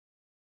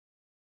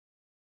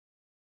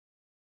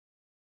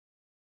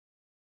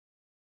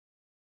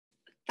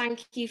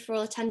thank you for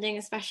all attending,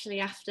 especially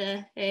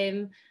after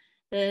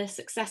the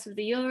success of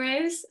the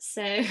Euros.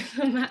 So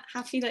I'm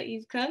happy that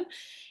you've come.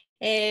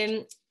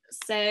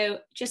 So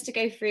just to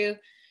go through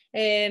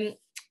a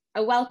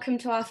welcome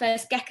to our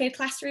first GECCo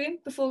Classroom.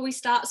 Before we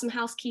start, some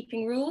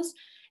housekeeping rules.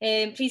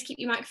 Please keep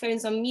your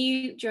microphones on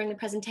mute during the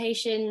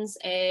presentations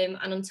and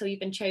until you've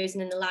been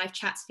chosen in the live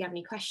chats if you have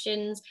any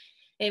questions.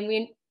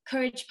 We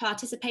encourage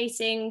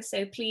participating,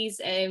 so please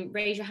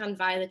raise your hand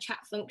via the chat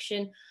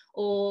function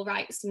or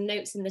write some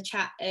notes in the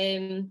chat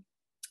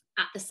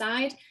at the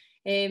side,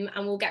 and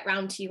we'll get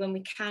round to you when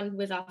we can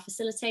with our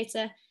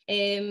facilitator.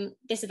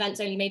 This event's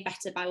only made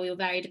better by all your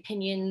varied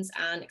opinions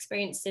and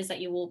experiences that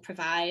you all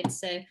provide.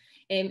 So,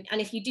 and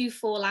if you do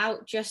fall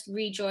out, just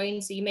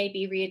rejoin, so you may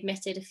be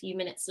readmitted a few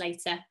minutes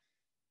later.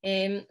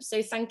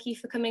 So thank you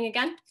for coming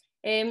again.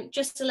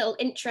 Just a little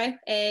intro,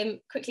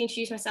 quickly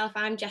introduce myself.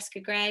 I'm Jessica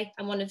Gray.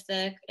 I'm one of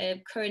the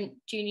current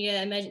junior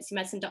emergency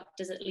medicine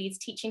doctors at Leeds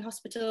Teaching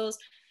Hospitals.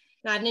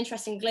 And I have an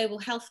interest in global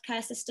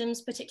healthcare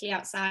systems, particularly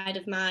outside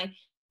of my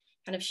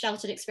kind of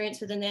sheltered experience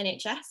within the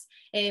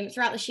NHS.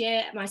 Throughout this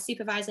year, my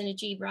supervisor,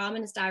 Najib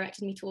Rahman, has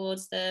directed me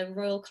towards the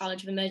Royal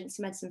College of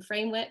Emergency Medicine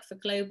Framework for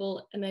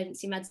Global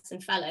Emergency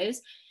Medicine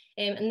Fellows.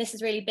 And this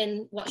has really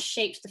been what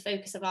shaped the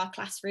focus of our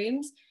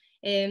classrooms.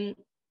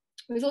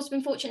 We've also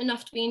been fortunate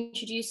enough to be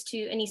introduced to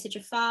Anissa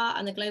Jafar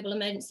and the Global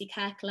Emergency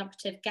Care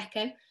Collaborative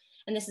GECCo.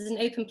 And this is an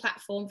open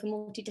platform for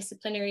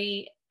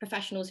multidisciplinary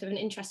professionals who have an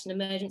interest in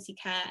emergency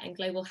care and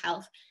global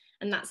health.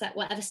 And that's at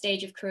whatever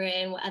stage of career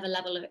and whatever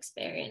level of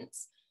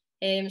experience.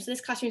 So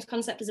this classroom's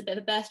concept is a bit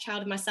of a birth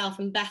child of myself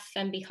and Beth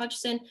Fenby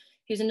Hodgson,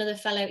 who's another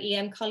fellow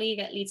EM colleague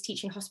at Leeds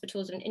Teaching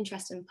Hospitals with an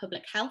interest in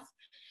public health.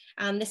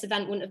 And this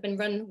event wouldn't have been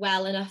run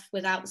well enough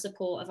without the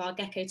support of our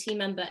GECCo team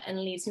member and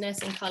Leeds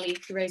nursing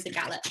colleague, Rosa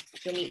Gallop,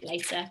 who you'll meet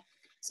later.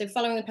 So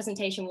following the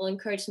presentation, we'll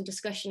encourage some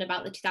discussion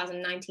about the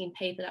 2019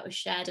 paper that was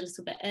shared a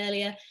little bit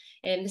earlier.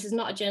 This is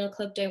not a journal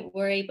club, don't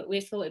worry, but we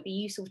thought it'd be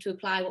useful to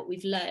apply what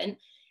we've learned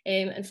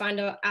and find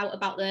out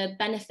about the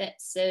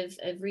benefits of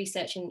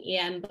research in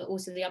EM, but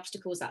also the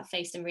obstacles that are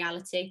faced in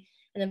reality.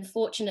 And then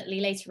fortunately,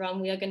 later on,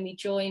 we are going to be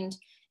joined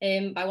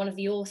by one of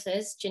the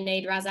authors,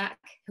 Junaid Abdul Razzak,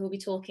 who will be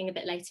talking a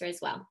bit later as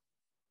well.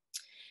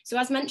 So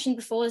as mentioned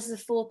before, this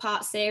is a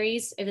 4-part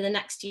series over the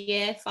next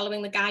year,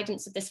 following the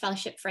guidance of this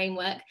fellowship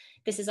framework.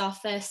 This is our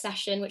first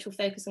session, which will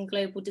focus on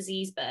global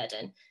disease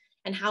burden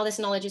and how this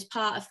knowledge is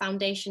part of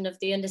foundation of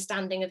the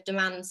understanding of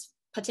demands,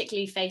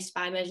 particularly faced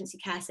by emergency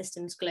care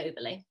systems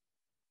globally.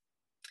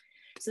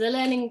 So the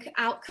learning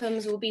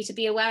outcomes will be to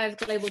be aware of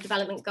global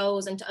development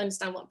goals and to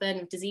understand what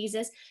burden of disease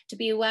is, to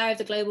be aware of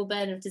the global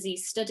burden of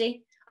disease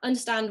study,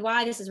 understand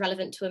why this is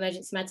relevant to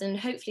emergency medicine, and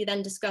hopefully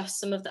then discuss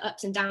some of the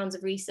ups and downs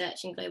of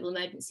research in global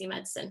emergency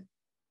medicine.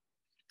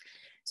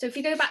 So if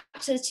you go back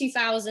to the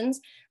 2000s,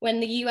 when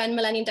the UN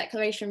Millennium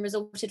Declaration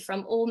resulted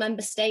from all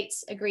member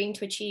states agreeing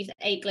to achieve the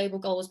 8 global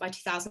goals by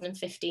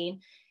 2015,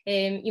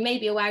 you may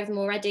be aware of them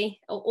already.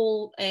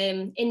 All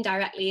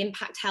indirectly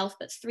impact health,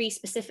 but 3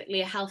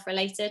 specifically are health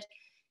related.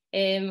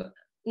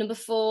 Number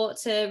 4,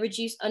 to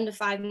reduce under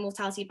 5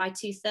 mortality by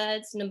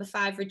 2/3. Number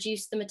 5,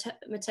 reduce the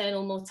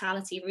maternal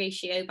mortality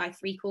ratio by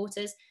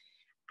 3/4.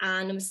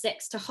 And number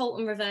 6, to halt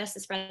and reverse the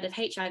spread of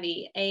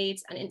HIV,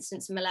 AIDS, and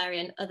incidence of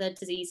malaria and other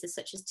diseases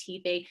such as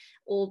TB,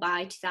 all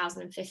by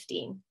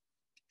 2015.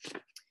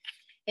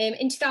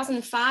 In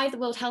 2005, the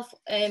World Health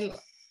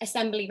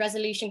Assembly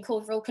resolution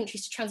called for all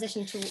countries to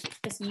transition to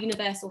this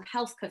universal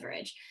health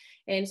coverage.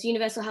 So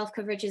universal health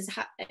coverage is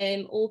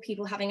all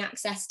people having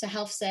access to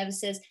health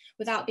services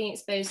without being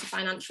exposed to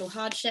financial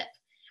hardship.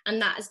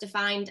 And that is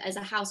defined as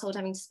a household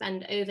having to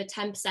spend over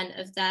 10%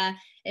 of their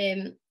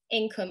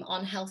income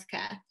on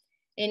healthcare.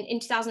 In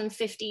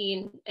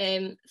 2015,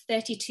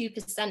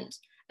 32%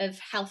 of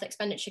health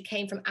expenditure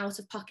came from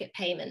out-of-pocket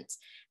payments.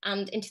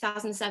 And in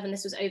 2007,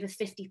 this was over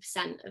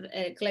 50%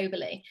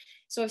 globally.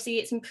 So obviously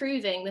it's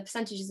improving, the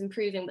percentage is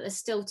improving, but they're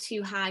still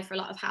too high for a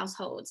lot of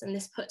households. And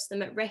this puts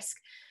them at risk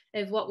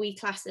of what we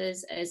class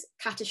as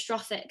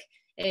catastrophic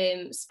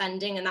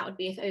spending, and that would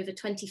be if over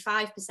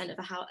 25%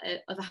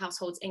 of a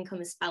household's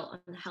income is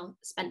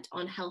spent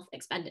on health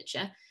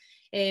expenditure.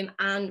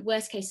 And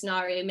worst case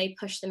scenario may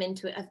push them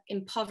into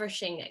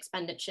impoverishing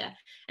expenditure,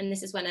 and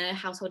this is when a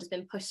household has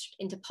been pushed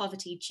into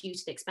poverty due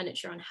to the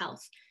expenditure on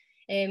health.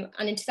 And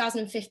in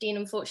 2015,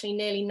 unfortunately,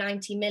 nearly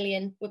 90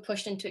 million were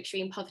pushed into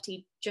extreme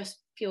poverty just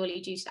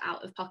purely due to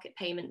out-of-pocket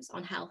payments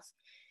on health.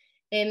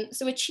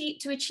 So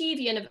to achieve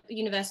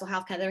universal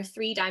healthcare, there are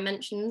 3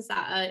 dimensions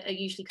that are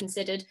usually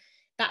considered.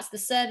 That's the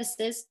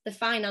services, the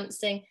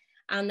financing,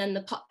 and then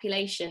the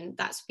population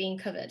that's being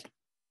covered.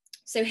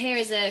 So here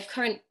is a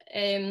current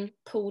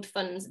pooled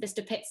funds. This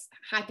depicts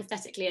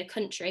hypothetically a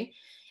country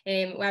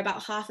where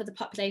about half of the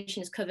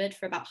population is covered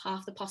for about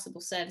half the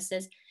possible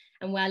services,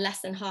 and where less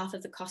than half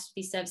of the cost of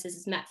these services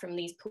is met from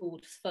these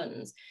pooled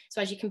funds.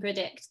 So as you can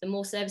predict, the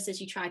more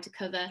services you try to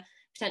cover,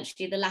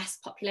 potentially the less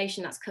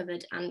population that's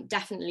covered, and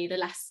definitely the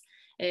less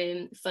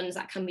funds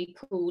that can be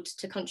pooled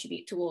to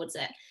contribute towards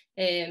it,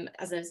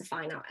 as there's a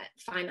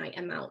finite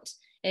amount.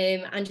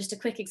 And just a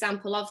quick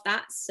example of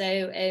that. So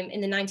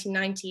in the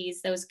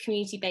 1990s, there was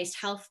community-based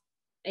health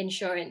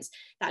insurance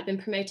that had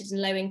been promoted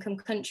in low-income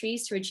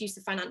countries to reduce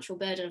the financial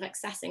burden of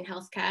accessing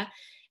healthcare.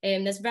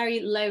 There's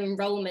very low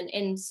enrolment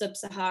in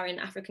sub-Saharan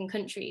African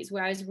countries,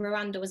 whereas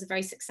Rwanda was a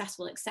very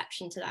successful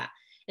exception to that.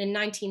 In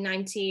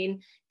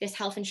 1919, this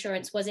health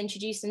insurance was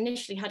introduced and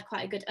initially had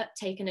quite a good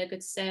uptake and a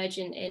good surge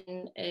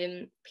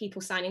in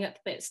people signing up,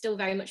 but still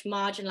very much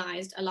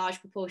marginalised a large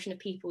proportion of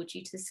people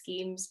due to the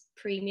scheme's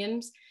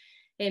premiums.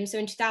 So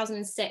in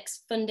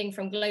 2006, funding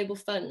from global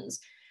funds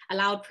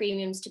allowed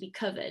premiums to be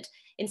covered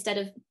instead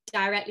of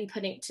directly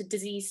putting it to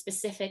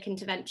disease-specific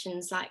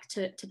interventions like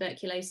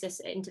tuberculosis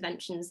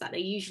interventions that they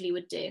usually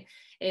would do.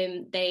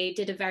 They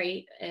did a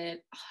very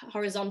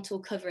horizontal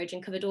coverage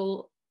and covered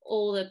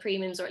all the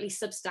premiums, or at least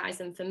subsidised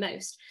them for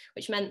most,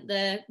 which meant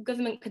the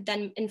government could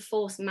then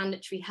enforce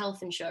mandatory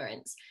health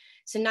insurance.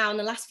 So now in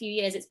the last few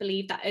years, it's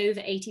believed that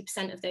over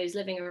 80% of those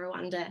living in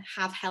Rwanda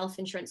have health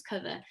insurance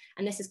cover,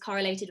 and this is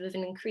correlated with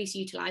an increased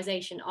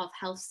utilisation of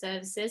health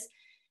services.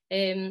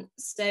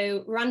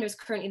 So Rwanda is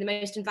currently the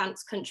most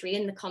advanced country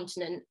in the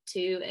continent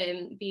to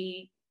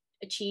be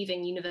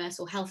achieving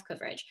universal health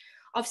coverage.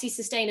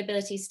 Obviously,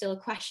 sustainability is still a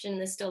question, and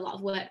there's still a lot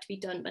of work to be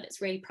done, but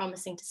it's really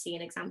promising to see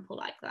an example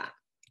like that.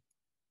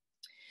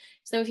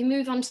 So if you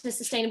move on to the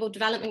Sustainable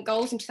Development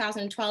Goals in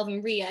 2012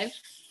 in Rio,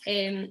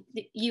 the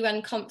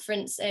UN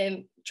conference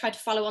tried to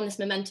follow on this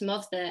momentum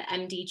of the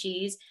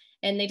MDGs,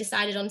 and they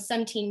decided on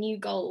 17 new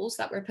goals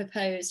that were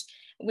proposed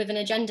with an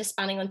agenda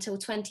spanning until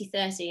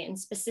 2030, and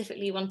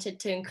specifically wanted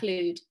to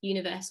include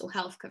universal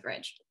health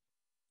coverage.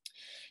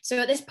 So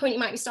at this point, you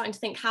might be starting to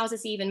think, how's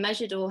this even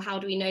measured, or how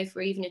do we know if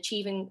we're even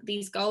achieving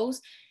these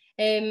goals?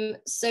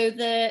 So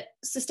the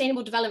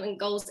Sustainable Development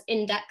Goals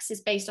Index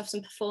is based off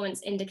some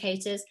performance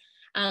indicators,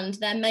 and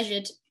they're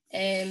measured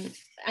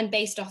and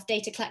based off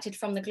data collected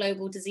from the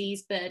Global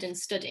Disease Burden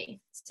Study.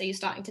 So you're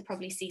starting to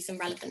probably see some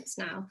relevance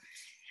now.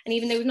 And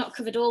even though we've not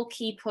covered all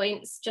key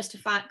points, just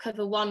to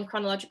cover one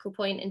chronological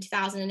point in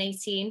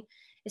 2018,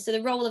 so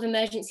the role of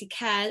emergency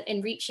care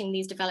in reaching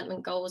these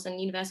development goals and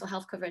universal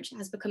health coverage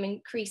has become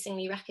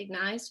increasingly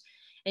recognised.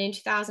 And in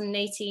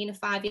 2018, a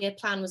 5-year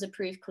plan was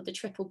approved called the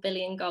Triple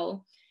Billion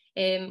Goal,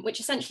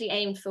 which essentially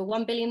aimed for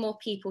 1 billion more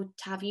people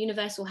to have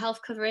universal health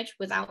coverage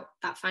without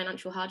that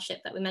financial hardship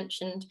that we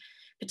mentioned,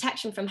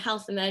 protection from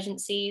health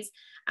emergencies,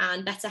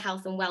 and better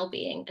health and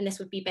well-being. And this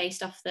would be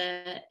based off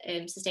the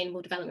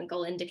Sustainable Development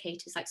Goal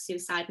indicators like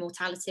suicide,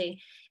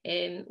 mortality,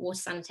 water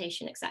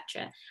sanitation,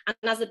 etc. And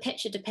as the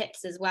picture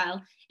depicts as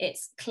well,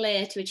 it's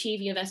clear to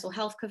achieve universal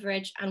health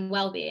coverage and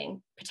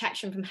well-being,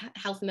 protection from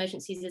health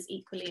emergencies is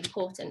equally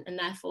important, and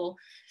therefore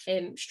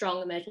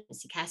strong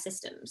emergency care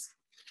systems.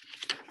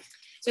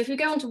 So if we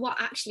go on to what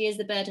actually is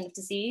the burden of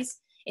disease,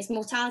 it's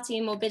mortality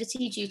and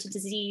morbidity due to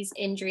disease,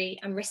 injury,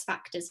 and risk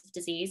factors of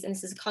disease. And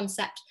this is a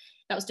concept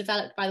that was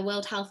developed by the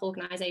World Health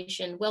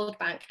Organization, World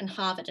Bank, and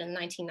Harvard in the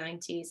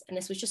 1990s. And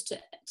this was just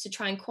to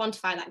try and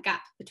quantify that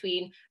gap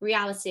between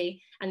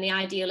reality and the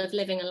ideal of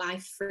living a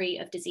life free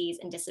of disease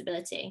and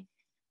disability.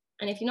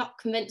 And if you're not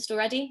convinced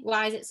already,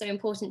 why is it so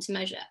important to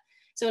measure?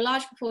 So a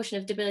large proportion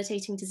of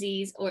debilitating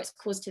disease or its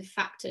causative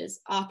factors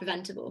are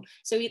preventable.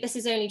 So this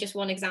is only just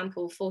one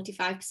example.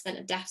 45%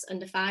 of deaths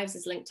under 5s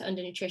is linked to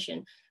undernutrition.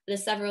 But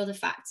there's several other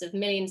facts of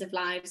millions of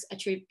lives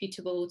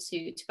attributable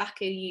to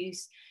tobacco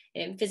use,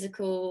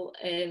 physical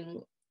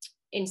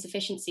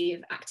insufficiency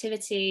of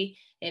activity,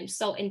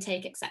 salt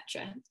intake,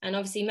 etc. And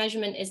obviously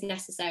measurement is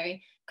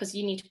necessary because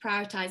you need to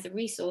prioritise the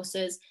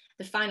resources,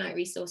 the finite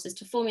resources,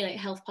 to formulate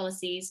health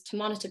policies, to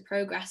monitor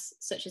progress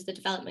such as the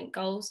development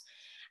goals,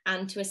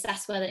 and to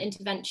assess whether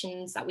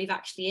interventions that we've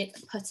actually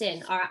put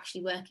in are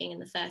actually working in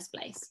the first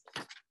place.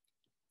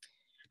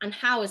 And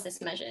how is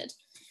this measured?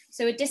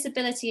 So a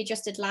disability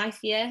adjusted life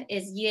year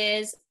is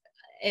years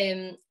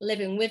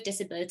living with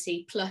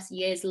disability plus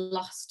years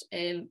lost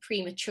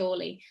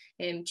prematurely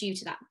due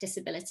to that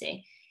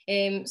disability.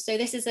 So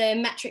this is a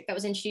metric that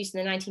was introduced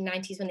in the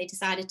 1990s when they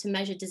decided to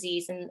measure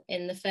disease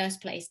in the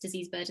first place,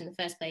 disease burden in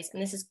the first place.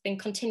 And this has been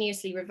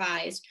continuously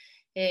revised,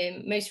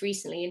 most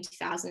recently in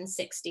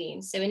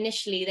 2016. So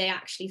initially they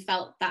actually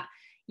felt that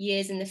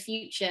years in the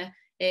future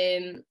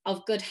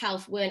of good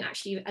health weren't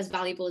actually as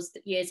valuable as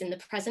the years in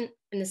the present,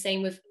 and the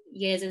same with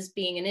years as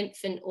being an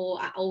infant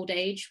or at old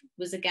age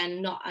was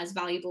again not as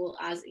valuable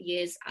as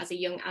years as a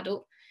young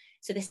adult.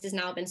 So this has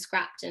now been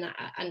scrapped, and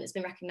it's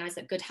been recognised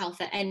that good health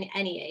at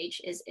any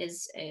age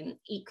is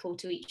equal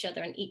to each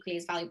other and equally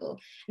as valuable.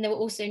 And there were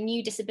also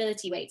new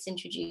disability weights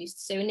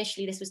introduced. So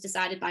initially this was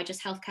decided by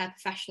just healthcare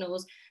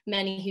professionals,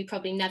 many who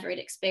probably never had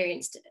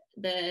experienced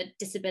the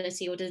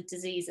disability or the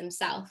disease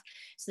themselves.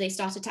 So they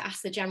started to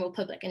ask the general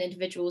public and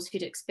individuals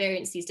who'd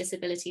experienced these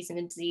disabilities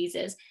and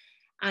diseases,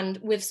 and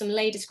with some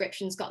lay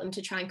descriptions got them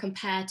to try and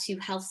compare two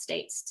health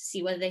states to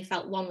see whether they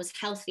felt one was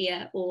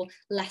healthier or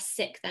less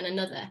sick than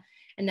another,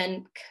 and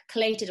then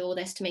collated all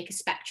this to make a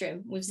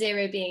spectrum, with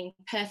 0 being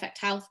perfect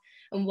health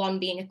and 1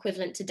 being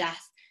equivalent to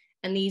death.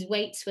 And these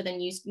weights were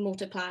then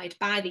multiplied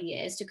by the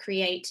years to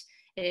create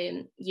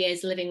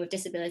years living with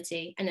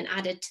disability, and then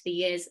added to the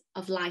years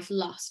of life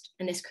lost,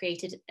 and this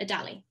created a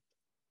DALY.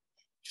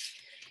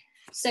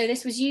 So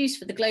this was used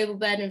for the Global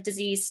Burden of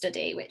Disease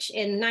study, which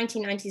in the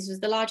 1990s was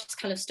the largest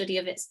kind of study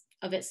of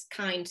its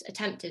kind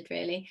attempted,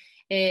 really,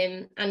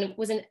 and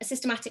was a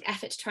systematic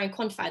effort to try and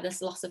quantify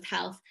this loss of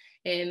health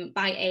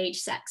by age,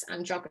 sex,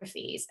 and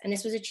geographies. And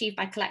this was achieved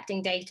by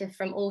collecting data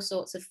from all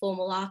sorts of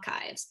formal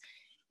archives,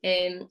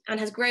 and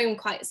has grown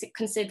quite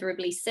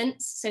considerably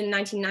since. So in the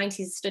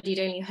 1990s, studied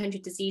only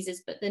 100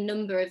 diseases, but the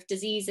number of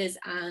diseases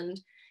and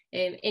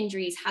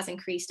injuries has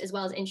increased, as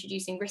well as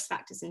introducing risk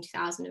factors in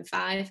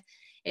 2005.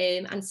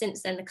 And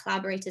since then, the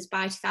collaborators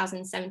by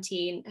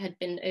 2017 had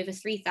been over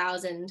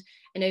 3,000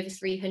 and over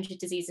 300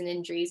 diseases and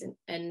injuries,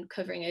 and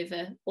covering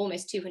over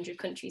almost 200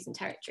 countries and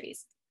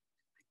territories.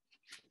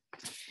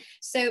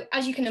 So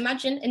as you can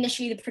imagine,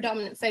 initially the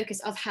predominant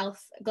focus of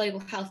global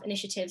health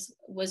initiatives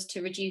was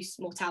to reduce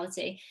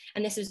mortality.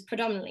 And this was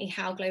predominantly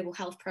how global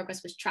health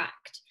progress was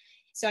tracked.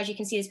 So as you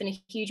can see, there's been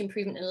a huge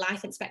improvement in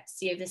life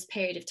expectancy over this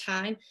period of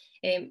time,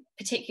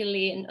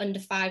 particularly in under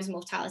 5s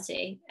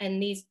mortality.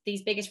 And these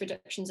biggest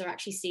reductions are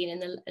actually seen in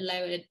the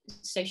lower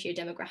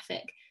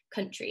socio-demographic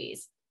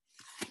countries.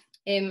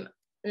 And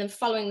then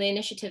following the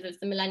initiative of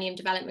the Millennium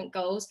Development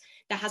Goals,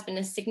 there has been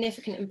a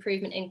significant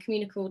improvement in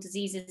communicable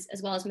diseases,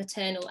 as well as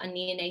maternal and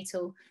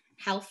neonatal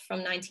health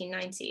from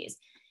 1990s.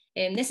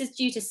 This is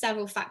due to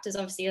several factors,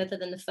 obviously, other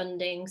than the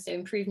funding, so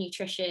improved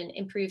nutrition,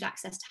 improved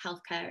access to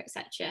healthcare,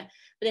 etc.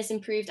 But this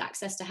improved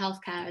access to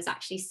healthcare has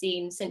actually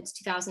seen, since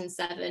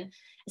 2007,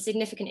 a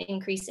significant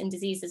increase in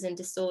diseases and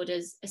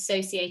disorders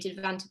associated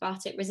with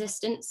antibiotic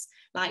resistance,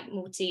 like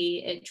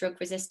multi-drug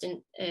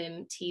resistant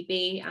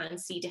TB and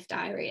C. diff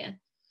diarrhea.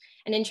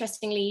 And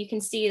interestingly, you can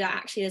see that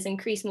actually there's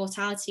increased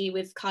mortality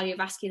with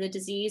cardiovascular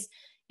disease,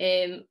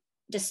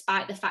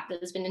 despite the fact that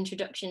there's been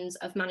introductions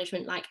of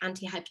management like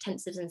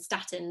antihypertensives and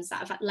statins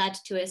that have led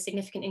to a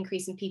significant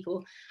increase in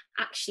people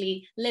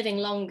actually living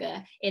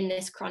longer in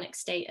this chronic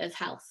state of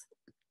health.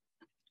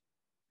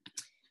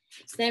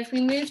 So then if we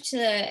move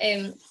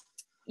to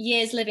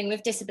years living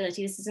with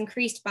disability, this has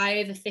increased by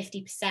over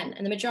 50%,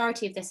 and the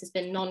majority of this has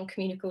been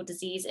non-communicable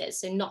diseases,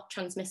 so not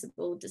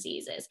transmissible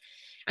diseases.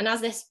 And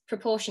as this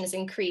proportion has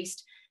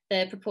increased,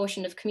 the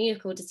proportion of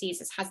communicable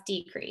diseases has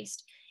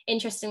decreased.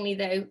 Interestingly,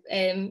 though,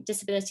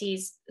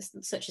 disabilities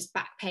such as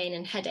back pain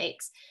and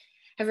headaches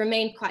have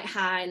remained quite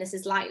high, and this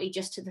is likely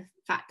just to the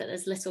fact that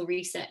there's little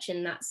research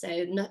in that,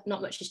 so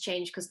not much has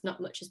changed because not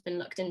much has been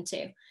looked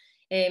into.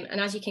 And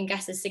as you can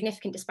guess, there's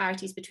significant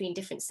disparities between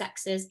different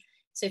sexes.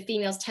 So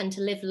females tend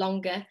to live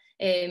longer,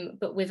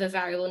 but with a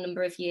variable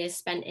number of years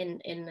spent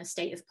in a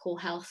state of poor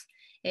health.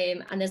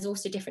 And there's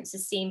also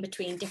differences seen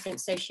between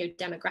different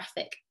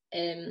socio-demographic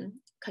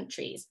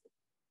countries.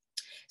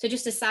 So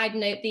just a side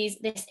note,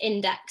 this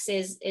index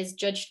is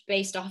judged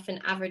based off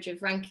an average of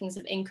rankings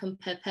of income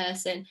per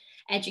person,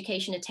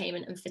 education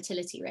attainment, and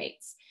fertility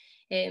rates.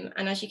 And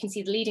as you can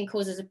see, the leading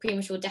causes of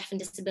premature death and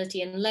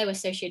disability in lower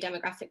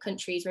socio-demographic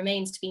countries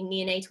remains to be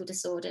neonatal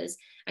disorders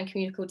and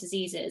communicable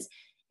diseases.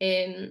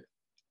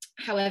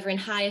 However, in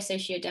higher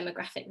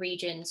socio-demographic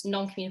regions,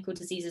 non-communicable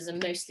diseases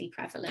are mostly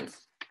prevalent.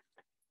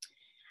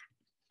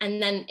 And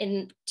then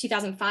in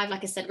 2005,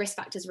 like I said, risk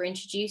factors were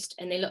introduced,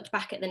 and they looked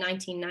back at the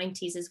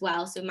 1990s as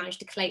well. So managed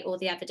to collate all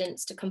the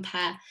evidence to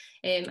compare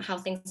how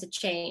things had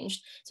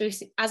changed. So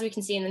as we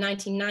can see in the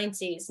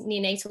 1990s,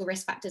 neonatal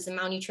risk factors and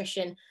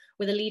malnutrition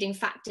were the leading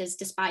factors,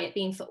 despite it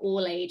being for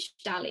all age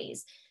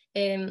DALYs.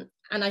 And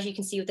as you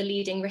can see with the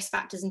leading risk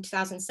factors in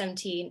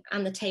 2017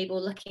 and the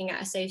table looking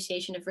at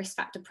association of risk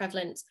factor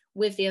prevalence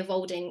with the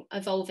evolving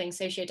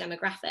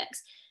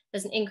socio-demographics,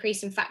 there's an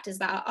increase in factors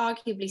that are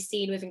arguably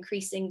seen with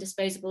increasing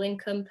disposable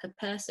income per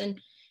person,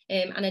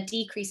 and a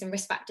decrease in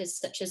risk factors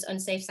such as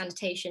unsafe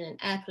sanitation and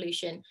air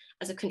pollution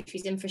as a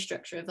country's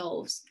infrastructure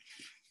evolves.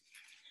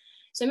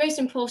 So most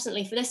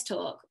importantly for this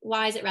talk,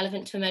 why is it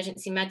relevant to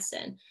emergency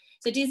medicine?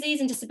 So disease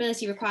and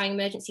disability requiring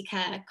emergency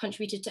care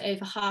contributed to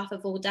over half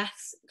of all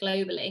deaths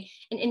globally,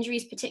 and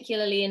injuries,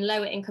 particularly in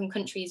lower income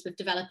countries with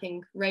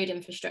developing road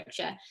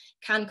infrastructure,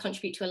 can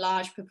contribute to a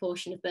large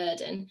proportion of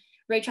burden.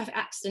 Road traffic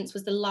accidents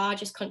was the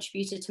largest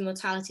contributor to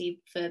mortality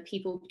for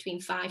people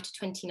between 5 to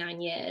 29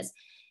 years.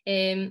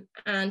 The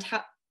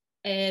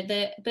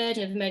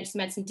burden of emergency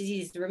medicine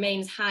diseases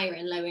remains higher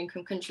in low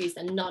income countries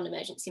than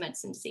non-emergency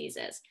medicine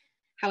diseases.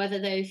 However,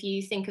 though, if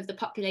you think of the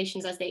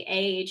populations as they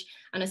age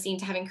and are seen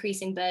to have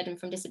increasing burden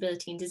from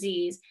disability and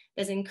disease,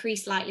 there's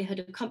increased likelihood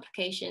of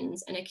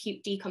complications and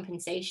acute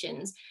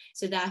decompensations,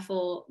 so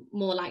therefore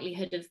more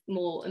likelihood of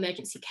more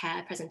emergency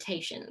care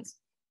presentations.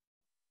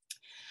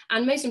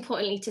 And most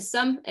importantly, to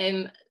some,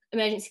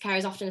 emergency care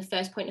is often the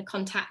first point of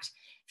contact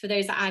for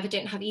those that either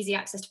don't have easy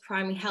access to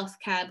primary health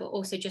care, but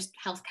also just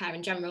healthcare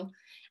in general.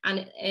 And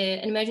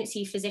an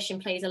emergency physician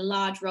plays a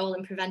large role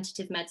in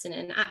preventative medicine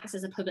and acts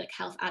as a public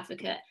health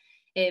advocate,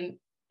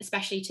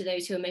 especially to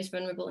those who are most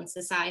vulnerable in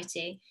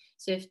society.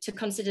 So to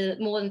consider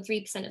that more than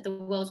 3% of the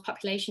world's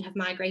population have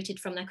migrated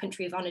from their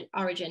country of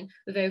origin,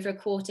 with over a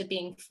quarter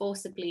being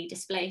forcibly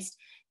displaced,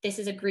 this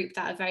is a group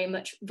that are very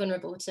much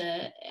vulnerable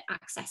to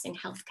accessing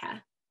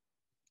healthcare.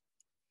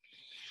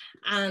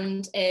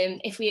 And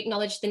if we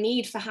acknowledge the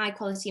need for high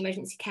quality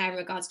emergency care in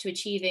regards to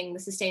achieving the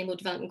Sustainable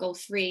Development Goal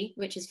 3,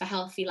 which is for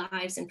healthy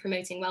lives and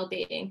promoting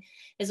well-being,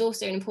 there's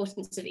also an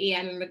importance of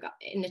EM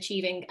in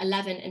achieving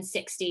 11 and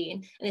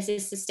 16. And this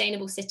is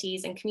sustainable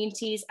cities and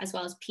communities, as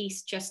well as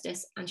peace,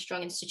 justice, and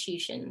strong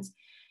institutions.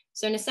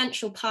 So an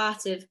essential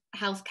part of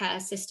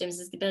healthcare systems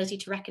is the ability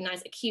to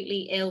recognise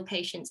acutely ill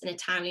patients in a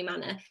timely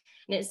manner.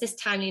 And it's this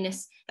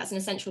timeliness that's an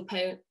essential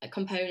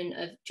component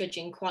of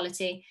judging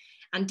quality.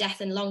 And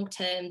death and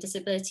long-term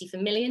disability for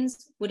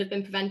millions would have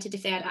been prevented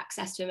if they had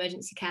access to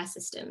emergency care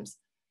systems.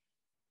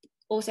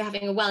 Also,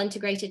 having a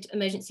well-integrated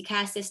emergency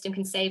care system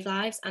can save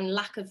lives, and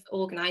lack of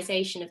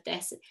organisation of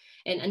this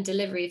and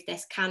delivery of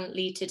this can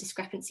lead to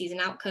discrepancies in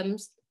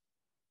outcomes.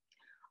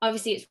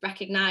 Obviously, it's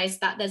recognised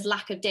that there's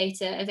lack of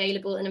data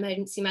available in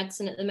emergency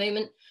medicine at the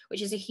moment,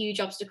 which is a huge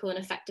obstacle in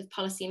effective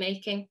policy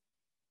making.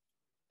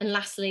 And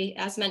lastly,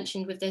 as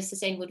mentioned with the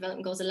Sustainable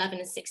Development Goals 11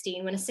 and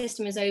 16, when a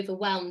system is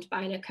overwhelmed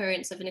by an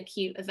occurrence of an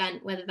acute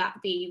event, whether that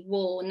be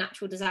war,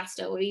 natural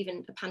disaster, or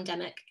even a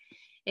pandemic,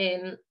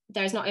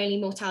 there is not only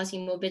mortality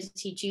and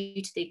morbidity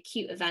due to the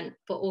acute event,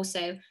 but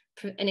also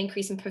an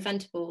increase in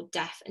preventable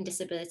death and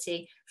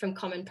disability from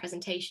common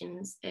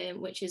presentations,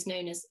 which is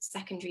known as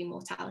secondary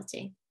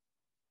mortality.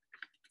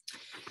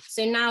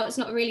 So now it's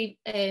not really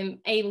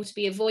able to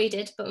be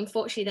avoided, but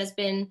unfortunately there's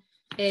been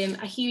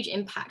a huge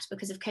impact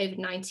because of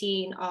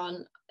COVID-19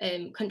 on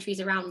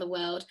countries around the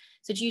world.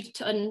 So due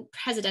to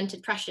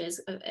unprecedented pressures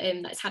that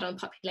it's had on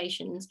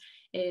populations,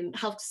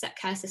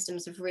 healthcare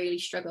systems have really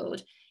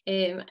struggled,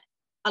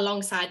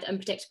 alongside the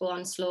unpredictable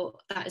onslaught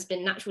that has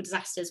been natural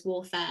disasters,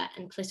 warfare,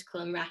 and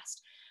political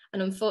unrest.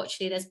 And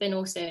unfortunately, there's been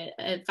also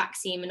a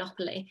vaccine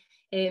monopoly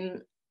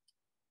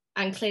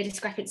and clear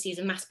discrepancies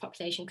in mass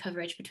population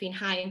coverage between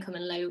high income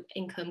and low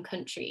income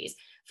countries.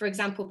 For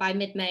example, by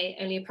mid-May,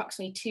 only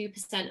approximately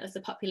 2% of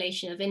the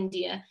population of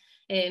India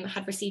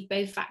had received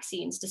both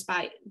vaccines,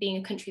 despite being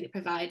a country that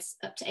provides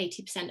up to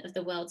 80% of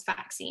the world's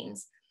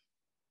vaccines.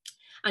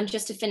 And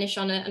just to finish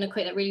on a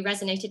quote that really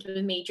resonated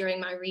with me during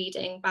my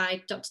reading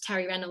by Dr.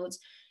 Terry Reynolds,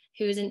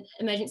 who is an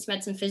emergency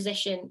medicine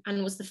physician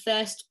and was the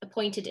first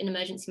appointed in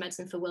emergency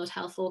medicine for World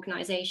Health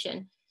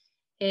Organization.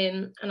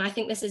 And I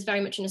think this is very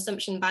much an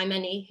assumption by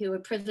many who are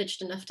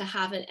privileged enough to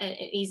have an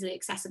easily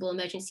accessible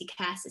emergency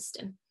care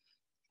system.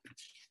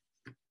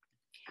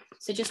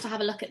 So just to have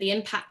a look at the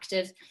impact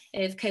of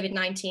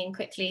COVID-19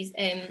 quickly.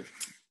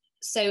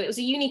 So it was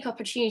a unique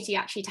opportunity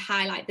actually to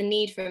highlight the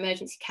need for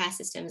emergency care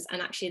systems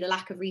and actually the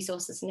lack of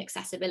resources and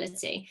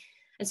accessibility.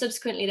 And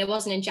subsequently, there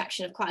was an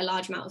injection of quite a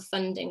large amount of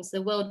funding. So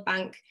the World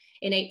Bank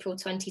in April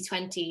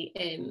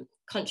 2020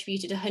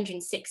 contributed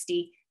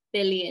 160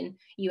 billion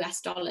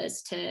US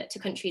dollars to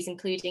countries,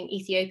 including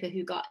Ethiopia,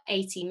 who got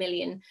 80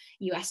 million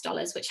US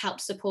dollars, which helped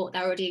support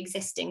their already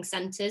existing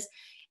centres.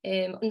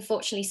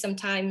 Unfortunately,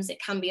 sometimes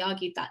it can be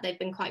argued that they've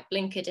been quite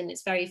blinkered and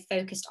it's very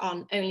focused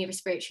on only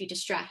respiratory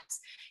distress.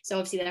 So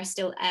obviously there are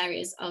still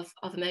areas of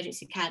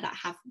emergency care that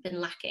have been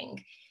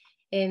lacking.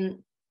 And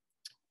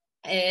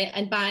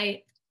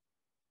by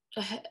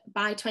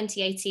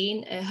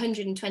 2018,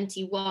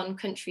 121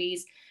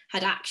 countries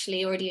had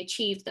actually already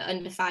achieved the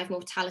under 5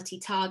 mortality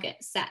target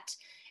set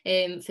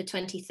for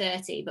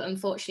 2030. But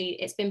unfortunately,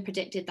 it's been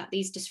predicted that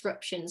these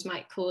disruptions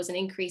might cause an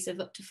increase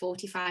of up to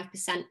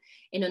 45%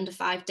 in under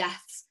 5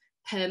 deaths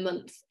per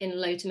month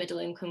in low to middle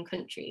income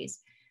countries.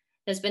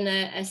 There's been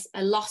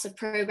a loss of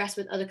progress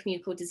with other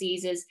communicable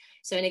diseases.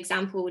 So an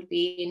example would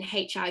be in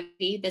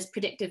HIV, there's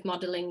predictive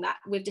modelling that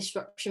with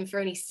disruption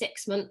for only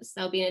 6 months,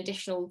 there'll be an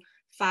additional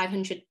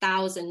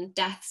 500,000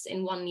 deaths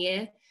in 1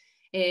 year.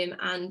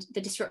 And the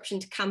disruption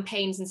to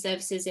campaigns and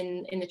services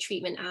in the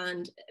treatment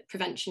and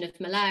prevention of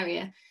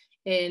malaria,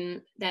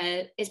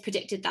 there is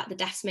predicted that the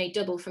deaths may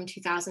double from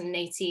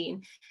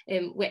 2018,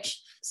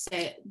 which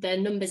so the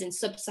numbers in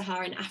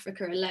sub-Saharan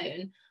Africa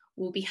alone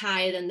will be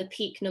higher than the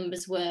peak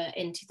numbers were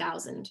in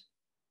 2000.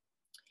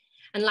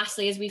 And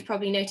lastly, as we've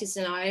probably noticed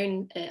in our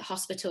own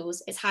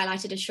hospitals, it's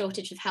highlighted a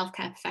shortage of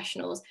healthcare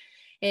professionals,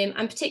 and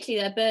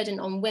particularly their burden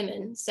on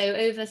women. So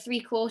over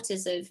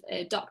 3/4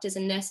 of doctors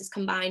and nurses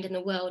combined in the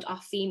world are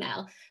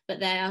female, but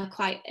they are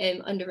quite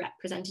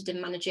underrepresented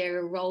in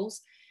managerial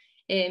roles.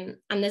 And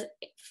there's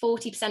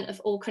 40%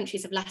 of all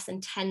countries have less than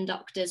 10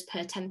 doctors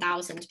per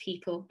 10,000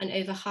 people, and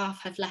over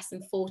half have less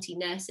than 40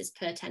 nurses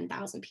per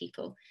 10,000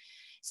 people.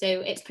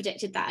 So it's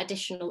predicted that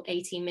additional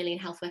 18 million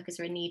health workers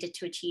are needed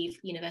to achieve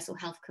universal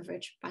health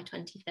coverage by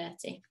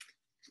 2030.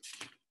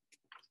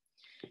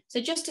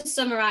 So just to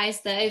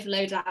summarise the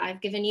overload that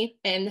I've given you,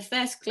 the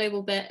first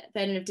global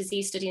burden of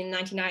disease study in the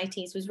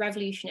 1990s was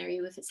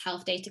revolutionary with its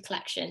health data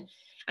collection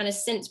and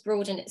has since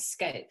broadened its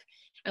scope.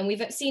 And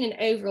we've seen an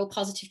overall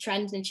positive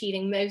trend in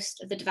achieving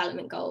most of the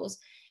development goals.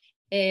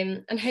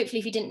 And hopefully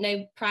if you didn't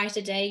know prior to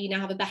today, you now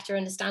have a better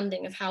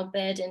understanding of how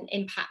burden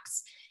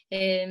impacts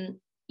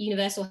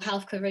universal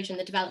health coverage and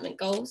the development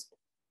goals.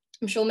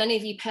 I'm sure many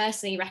of you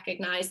personally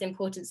recognise the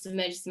importance of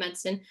emergency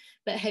medicine,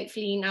 but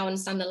hopefully you now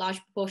understand the large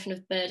proportion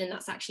of burden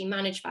that's actually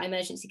managed by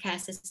emergency care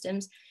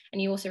systems,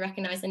 and you also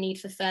recognise the need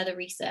for further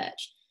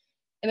research.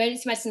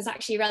 Emergency medicine is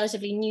actually a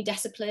relatively new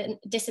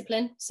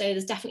discipline, so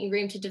there's definitely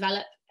room to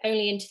develop.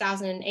 Only in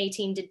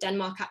 2018 did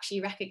Denmark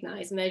actually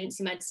recognise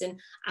emergency medicine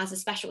as a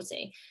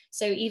specialty.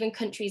 So even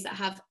countries that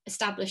have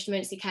established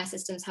emergency care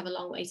systems have a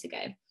long way to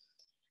go.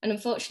 And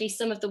unfortunately,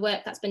 some of the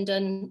work that's been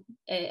done,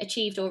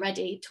 achieved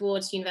already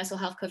towards universal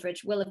health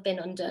coverage will have been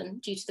undone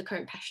due to the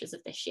current pressures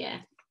of this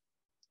year.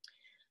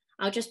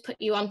 I'll just put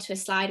you onto a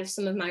slide of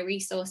some of my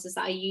resources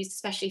that I use,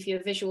 especially if you're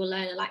a visual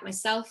learner like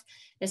myself.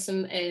 There's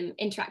some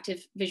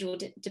interactive visual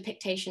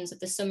depictions of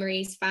the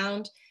summaries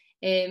found,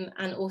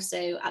 and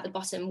also at the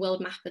bottom,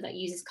 World Mapper that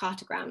uses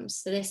cartograms.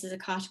 So this is a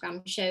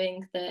cartogram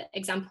showing the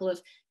example of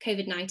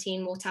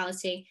COVID-19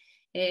 mortality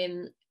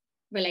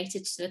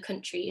related to the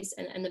countries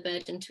and the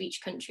burden to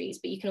each countries,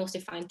 but you can also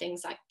find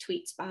things like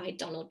tweets by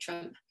Donald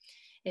Trump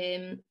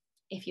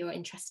if you're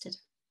interested.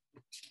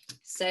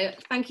 So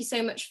thank you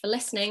so much for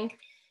listening.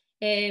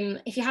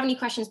 If you have any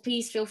questions,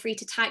 please feel free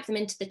to type them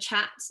into the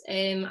chat.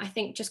 I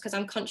think just because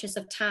I'm conscious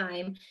of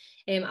time,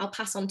 I'll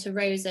pass on to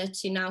Rosa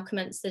to now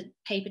commence the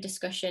paper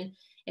discussion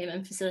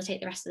and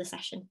facilitate the rest of the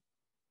session.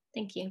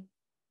 Thank you.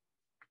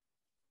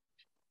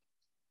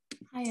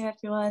 Hi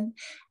everyone,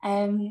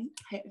 hope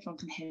everyone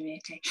can hear me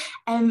okay.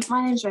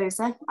 My name's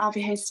Rosa. I'll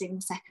be hosting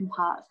the second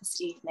part of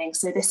this evening.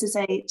 So this is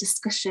a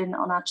discussion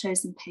on our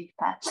chosen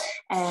paper.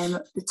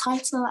 The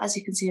title, as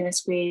you can see on the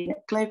screen,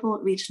 Global,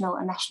 Regional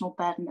and National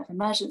Burden of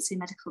Emergency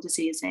Medical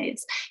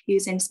Diseases,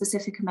 using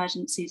specific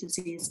emergency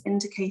disease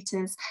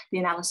indicators, the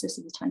analysis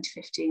of the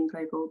 2015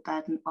 Global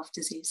Burden of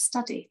Disease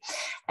Study.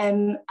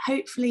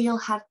 Hopefully you'll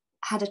have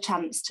had a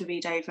chance to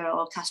read over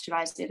or cast your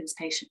eyes over this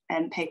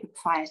paper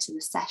prior to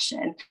the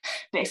session.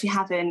 But if you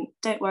haven't,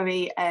 don't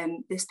worry,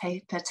 this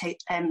paper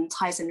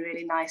ties in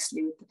really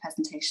nicely with the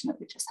presentation that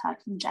we just heard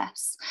from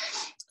Jess.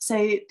 So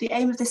the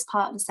aim of this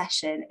part of the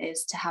session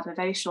is to have a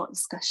very short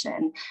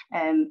discussion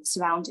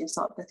surrounding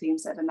sort of the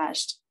themes that have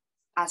emerged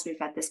as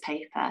we've read this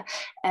paper.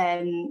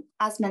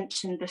 As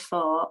mentioned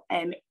before,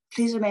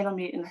 please remain on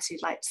mute unless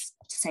you'd like to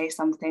say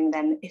something.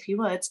 Then if you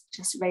would,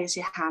 just raise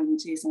your hand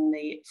using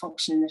the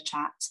function in the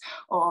chat,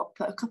 or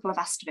put a couple of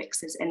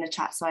asterisks in the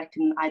chat so I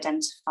can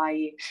identify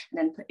you, and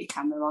then put your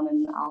camera on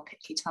and I'll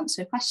pick you to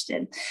answer a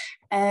question.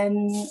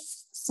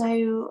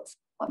 So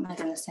what am I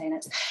going to say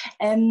next?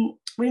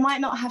 We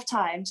might not have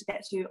time to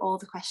get through all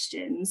the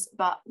questions,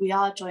 but we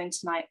are joined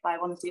tonight by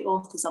one of the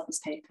authors of this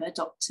paper,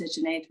 Dr.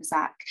 Junaid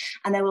Abdul,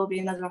 and there will be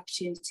another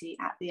opportunity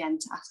at the end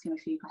to ask him a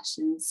few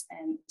questions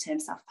to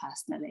himself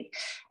personally.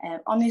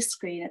 On his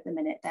screen at the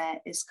minute,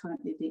 there is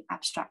currently the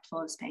abstract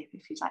for this paper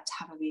if you'd like to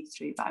have a read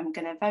through, but I'm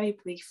going to very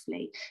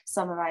briefly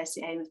summarise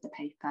the aim of the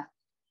paper.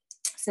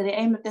 So the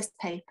aim of this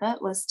paper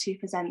was to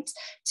present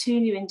 2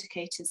 new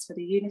indicators for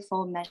the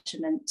uniform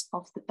measurement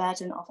of the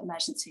burden of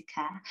emergency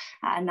care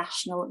at a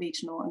national,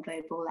 regional and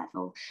global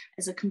level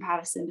as a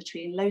comparison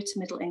between low to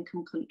middle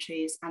income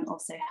countries and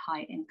also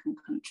high income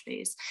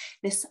countries.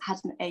 This had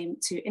an aim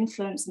to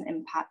influence and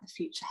impact the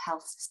future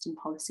health system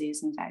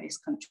policies in various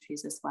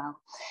countries as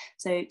well.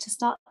 So to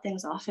start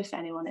things off, if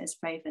anyone is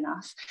brave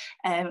enough,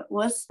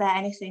 was there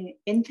anything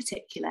in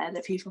particular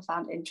that people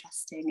found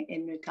interesting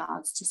in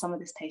regards to some of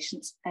this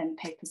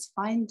paper's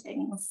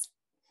findings?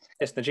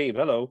 It's Najib,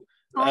 hello.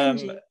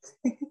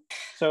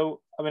 So,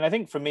 I mean, I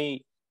think for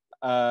me,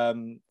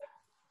 again,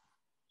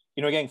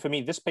 for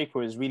me, this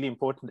paper is really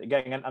important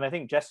again, and I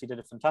think Jessie did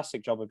a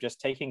fantastic job of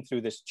just taking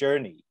through this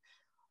journey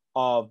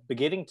of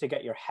beginning to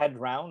get your head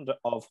round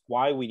of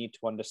why we need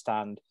to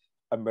understand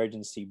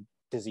emergency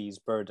disease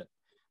burden.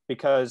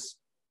 Because,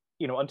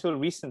 until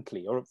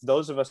recently, or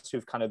those of us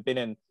who've kind of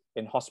been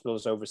in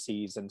hospitals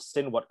overseas and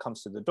seen what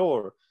comes to the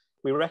door,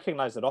 we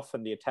recognize that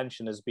often the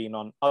attention has been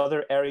on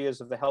other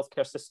areas of the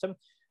healthcare system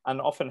and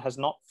often has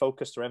not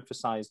focused or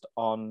emphasized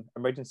on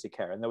emergency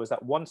care. And there was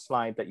that one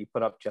slide that you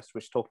put up, Jess,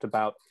 which talked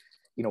about,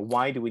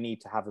 why do we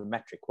need to have a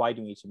metric? Why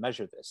do we need to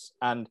measure this?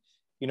 And,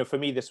 for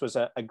me, this was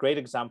a great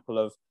example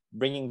of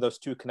bringing those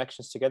two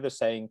connections together,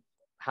 saying,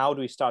 how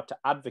do we start to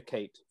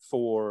advocate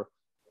for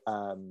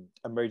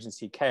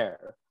emergency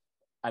care?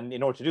 And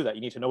in order to do that,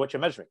 you need to know what you're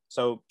measuring.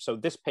 So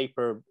this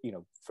paper,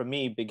 for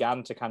me,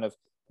 began to kind of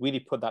really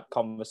put that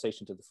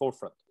conversation to the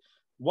forefront.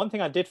 One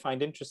thing I did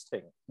find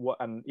interesting,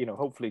 and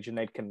hopefully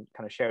Junaid can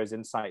kind of share his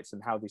insights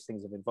and how these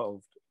things have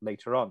evolved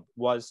later on,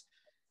 was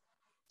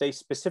they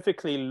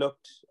specifically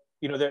looked,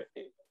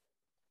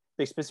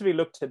 they specifically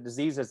looked at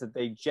diseases that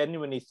they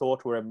genuinely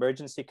thought were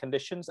emergency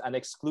conditions and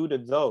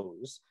excluded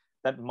those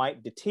that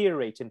might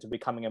deteriorate into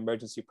becoming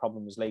emergency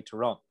problems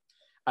later on.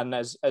 And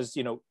as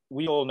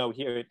we all know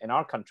here in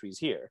our countries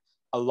here,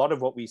 a lot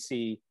of what we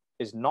see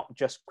is not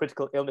just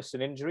critical illness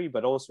and injury,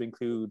 but also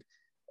include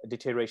a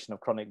deterioration of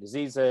chronic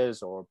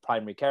diseases or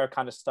primary care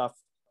kind of stuff,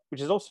 which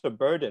is also a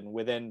burden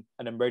within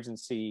an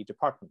emergency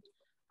department.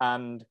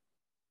 And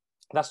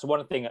that's the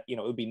one thing, it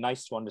would be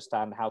nice to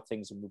understand how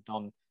things have moved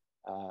on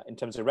in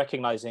terms of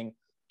recognizing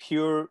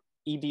pure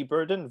ED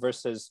burden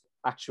versus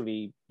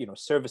actually,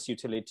 service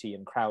utility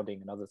and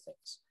crowding and other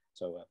things.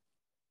 So,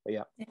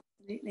 yeah.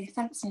 Absolutely.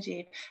 Thanks,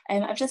 Najib.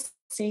 I've just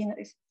seen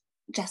that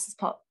Jess has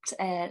popped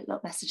a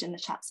little message in the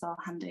chat, so I'll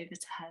hand over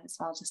to her as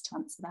well just to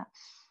answer that.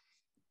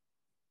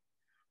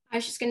 I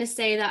was just going to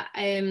say that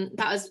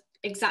that was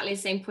exactly the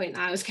same point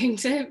that I was going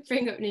to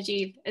bring up,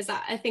 Najib, is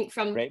that I think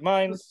from great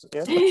minds,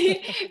 yeah.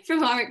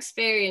 from our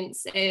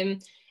experience in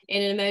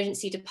an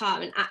emergency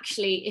department,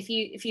 actually, if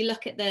you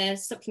look at the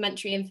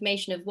supplementary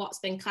information of what's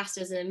been classed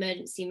as an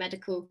emergency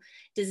medical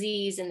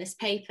disease in this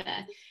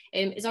paper,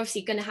 is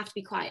obviously going to have to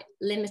be quite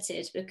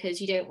limited, because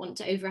you don't want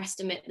to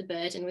overestimate the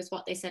burden, was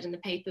what they said in the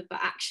paper. But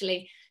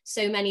actually,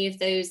 so many of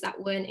those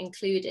that weren't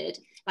included,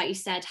 like you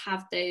said,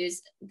 have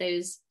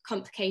those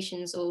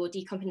complications or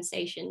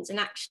decompensations, and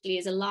actually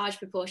is a large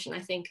proportion, I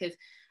think,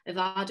 of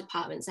our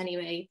departments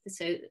anyway.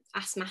 So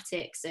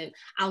asthmatics,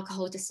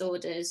 alcohol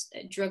disorders,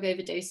 drug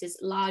overdoses,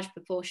 large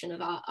proportion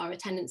of our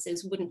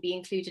attendances wouldn't be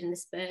included in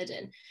this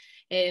burden.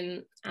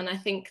 And I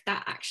think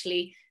that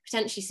actually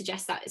potentially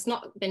suggests that it's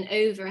not been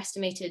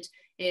overestimated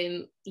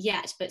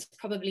yet, but it's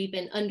probably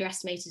been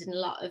underestimated in a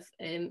lot of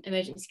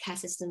emergency care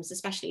systems,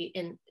 especially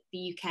in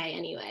the UK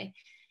anyway.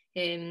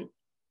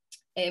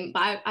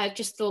 But I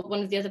just thought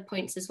one of the other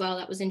points as well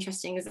that was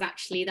interesting is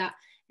actually that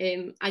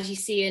as you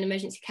see an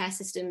emergency care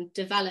system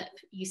develop,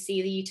 you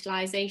see the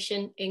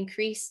utilisation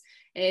increase.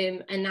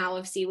 And now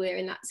obviously we're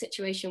in that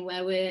situation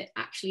where we're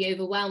actually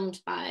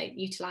overwhelmed by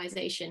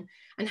utilisation.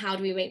 And how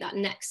do we make that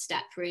next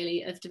step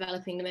really of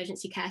developing an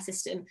emergency care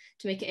system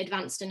to make it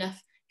advanced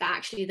enough that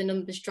actually the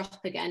numbers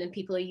drop again and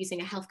people are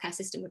using a healthcare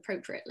system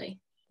appropriately?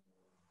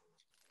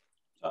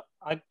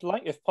 I'd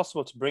like, if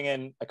possible, to bring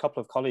in a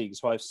couple of colleagues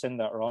who I've seen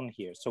that are on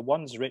here. So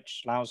one's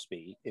Rich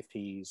Lousby, if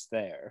he's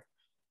there,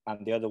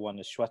 and the other one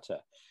is Shweta.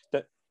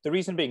 The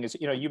reason being is,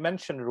 you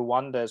mentioned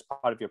Rwanda as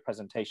part of your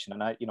presentation,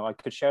 and I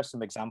could share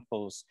some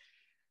examples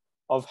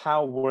of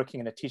how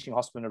working in a teaching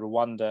hospital in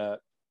Rwanda,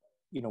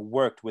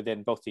 worked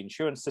within both the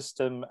insurance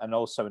system and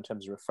also in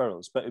terms of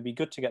referrals. But it'd be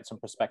good to get some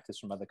perspectives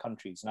from other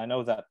countries. And I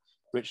know that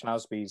Rich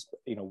Lousby's,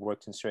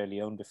 worked in Sierra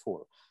Leone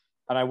before.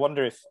 And I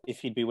wonder if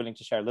he'd be willing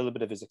to share a little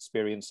bit of his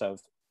experience of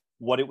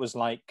what it was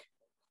like,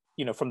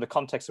 from the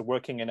context of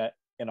working in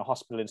a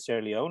hospital in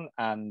Sierra Leone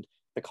and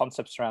the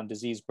concepts around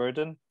disease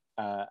burden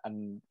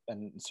and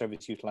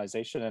service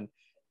utilization. And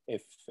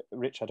if,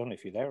 Rich, I don't know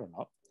if you're there or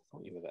not. I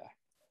thought you were there.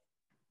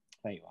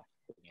 There you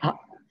are.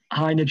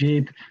 Hi,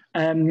 Najib.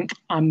 I'm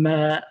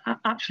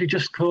actually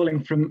just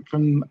calling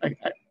from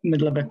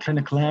middle of a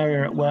clinical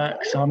area at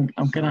work, so I'm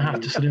going to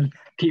have to sort of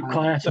keep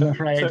quiet, I'm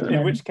afraid. So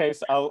in which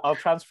case, I'll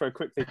transfer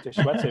quickly to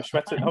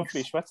Shweta.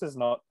 Hopefully Shweta's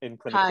not in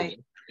clinical. Hi.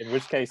 In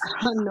which case,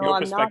 No, your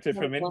I'm perspective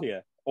not from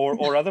India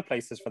or other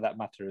places for that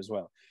matter as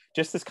well.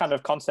 Just this kind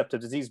of concept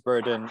of disease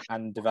burden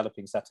and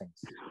developing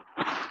settings.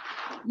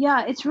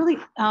 Yeah, it's really,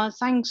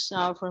 thanks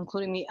for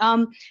including me.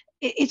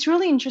 It's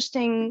really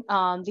interesting,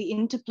 the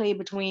interplay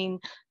between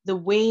the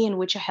way in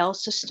which a health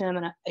system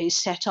is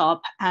set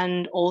up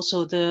and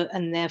also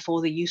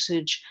therefore the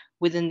usage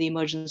within the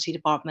emergency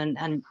department,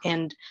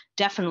 and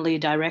definitely a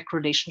direct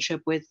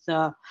relationship with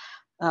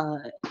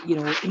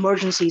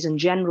emergencies in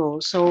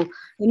general. So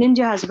in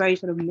India has a very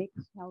sort of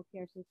mixed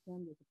healthcare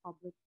system. There's a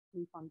publicly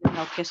funded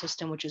healthcare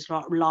system, which is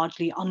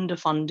largely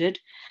underfunded.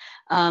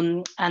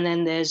 And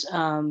then there's,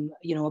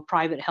 a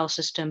private health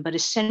system, but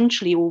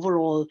essentially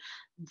overall,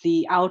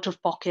 the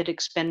out-of-pocket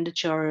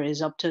expenditure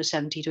is up to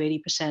 70 to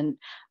 80%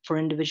 for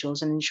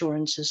individuals, and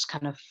insurance is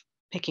kind of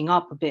picking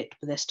up a bit,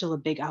 but there's still a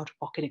big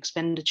out-of-pocket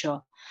expenditure.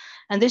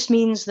 And this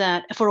means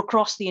that for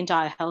across the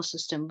entire health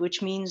system,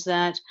 which means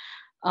that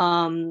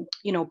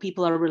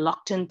people are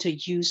reluctant to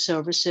use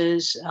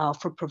services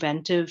for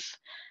preventive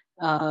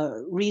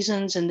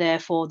reasons, and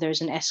therefore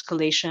there's an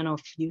escalation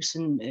of use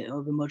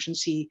of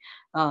emergency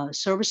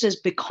services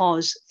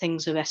because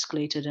things have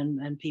escalated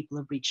and people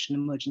have reached an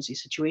emergency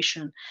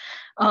situation.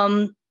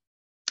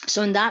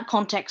 So in that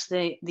context,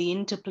 the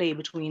interplay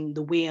between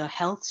the way a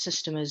health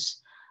system is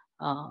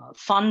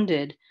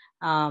funded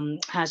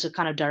has a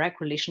kind of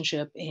direct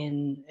relationship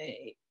in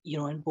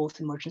both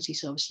emergency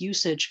service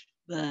usage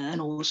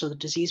and also the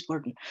disease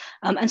burden.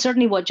 And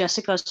certainly what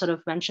Jessica sort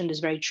of mentioned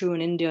is very true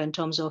in India in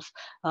terms of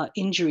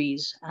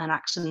injuries and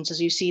accidents. As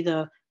you see,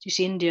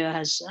 India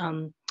has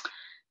a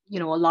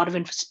lot of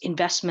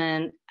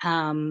investment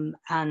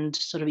and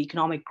sort of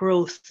economic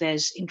growth.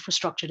 There's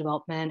infrastructure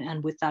development,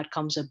 and with that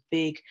comes a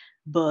big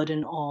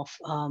burden of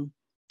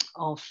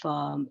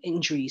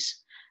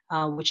injuries,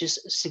 which is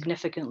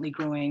significantly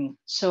growing.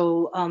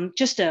 So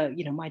just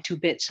my two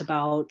bits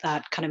about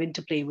that kind of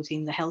interplay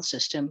within the health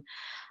system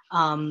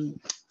and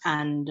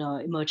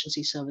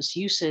emergency service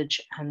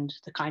usage and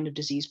the kind of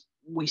disease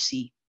we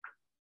see.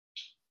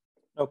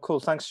 Oh,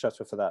 cool. Thanks,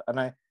 Shweta, for that. And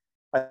I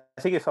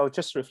think if I would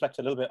just reflect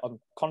a little bit on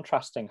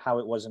contrasting how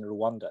it was in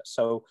Rwanda.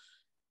 So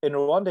in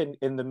Rwanda,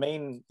 in the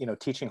main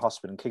teaching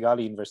hospital,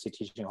 Kigali University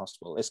Teaching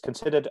Hospital, is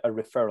considered a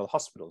referral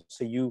hospital.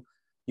 So you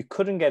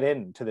couldn't get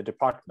into the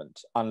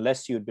department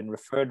unless you had been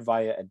referred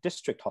via a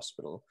district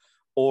hospital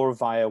or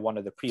via one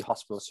of the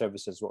pre-hospital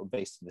services that were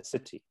based in the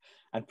city.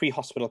 And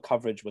pre-hospital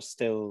coverage was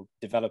still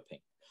developing.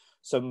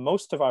 So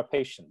most of our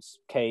patients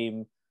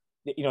came,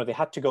 you know, they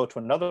had to go to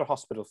another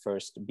hospital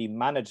first, be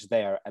managed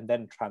there, and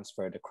then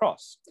transferred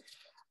across.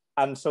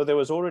 And so there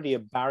was already a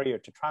barrier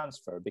to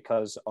transfer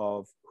because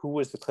of who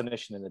was the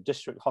clinician in the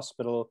district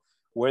hospital,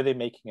 were they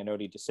making an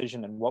early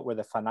decision, and what were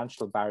the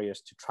financial barriers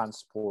to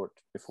transport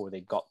before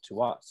they got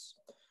to us.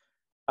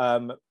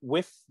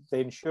 With the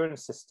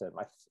insurance system,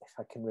 if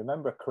I can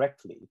remember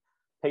correctly,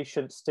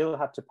 patients still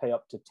had to pay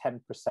up to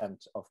 10%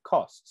 of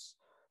costs.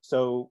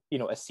 So, you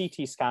know, a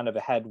CT scan of a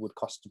head would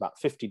cost about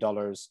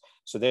 $50.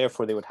 So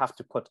therefore they would have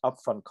to put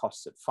upfront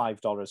costs at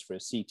 $5 for a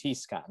CT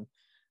scan.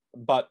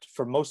 But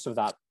for most of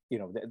that, you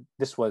know,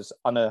 this was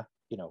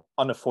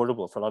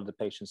unaffordable for a lot of the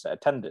patients that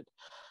attended.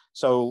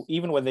 So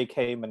even when they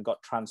came and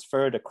got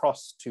transferred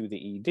across to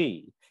the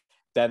ED,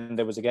 then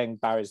there was again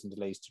barriers and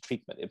delays to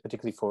treatment,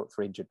 particularly for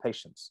injured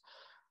patients.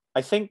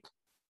 I think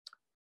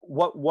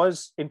what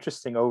was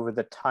interesting over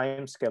the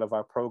timescale of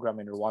our program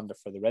in Rwanda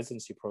for the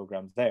residency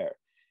program there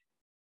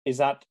is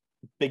that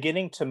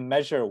beginning to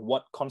measure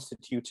what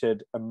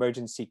constituted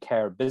emergency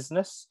care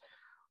business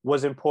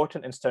was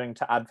important in starting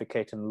to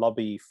advocate and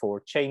lobby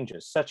for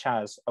changes, such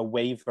as a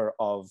waiver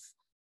of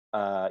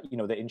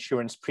the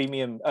insurance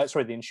premium,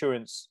 the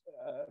insurance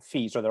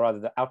fees, or rather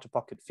the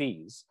out-of-pocket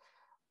fees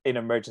in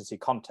emergency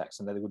context,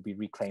 and that it would be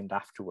reclaimed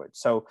afterwards.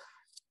 So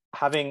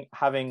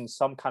having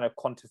some kind of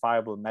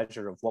quantifiable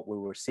measure of what we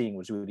were seeing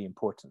was really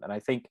important. And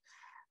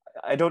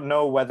I don't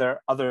know whether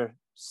other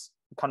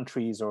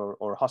countries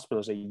or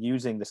hospitals are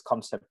using this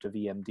concept of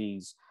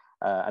EMDs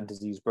and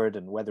disease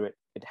burden, whether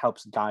it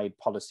helps guide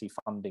policy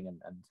funding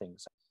and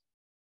things.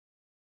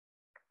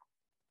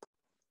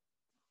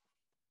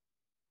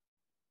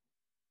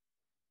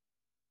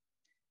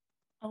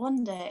 I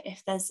wonder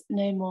if there's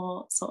no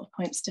more sort of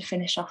points to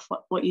finish off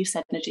what you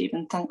said, Najib,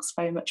 and thanks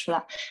very much for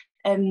that.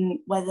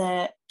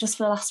 Whether just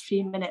for the last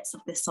few minutes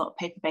of this sort of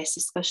paper-based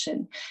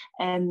discussion,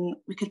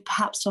 we could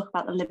perhaps talk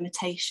about the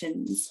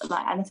limitations, and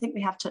I think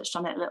we have touched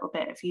on it a little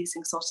bit, of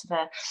using sort of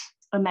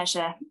a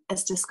measure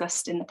as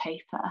discussed in the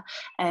paper,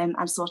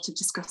 and sort of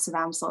discuss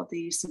around sort of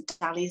the use of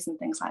DALYs and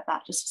things like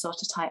that, just to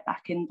sort of tie it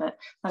back in. But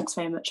thanks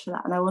very much for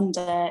that. And I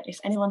wonder if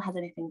anyone had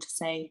anything to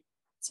say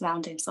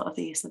surrounding sort of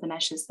the use of the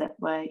measures that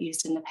were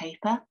used in the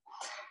paper.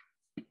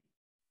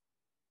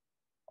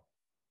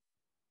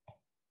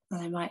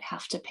 And I might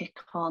have to pick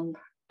on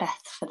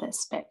Beth for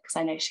this bit, because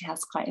I know she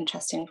has quite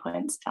interesting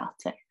points about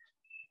it.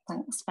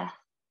 Thanks, Beth.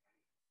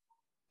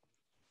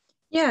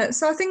 Yeah,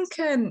 so I think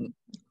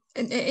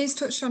it is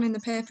touched on in the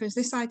paper, is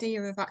this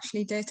idea of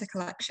actually data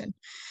collection.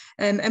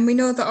 And we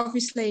know that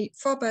obviously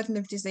for burden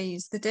of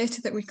disease, the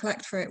data that we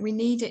collect for it, we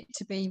need it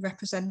to be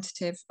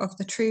representative of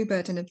the true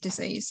burden of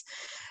disease.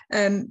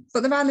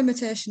 But there are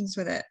limitations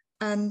with it.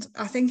 And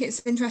I think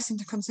it's interesting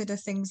to consider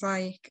things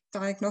like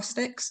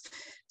diagnostics.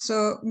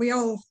 So we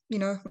all,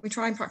 we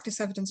try and practice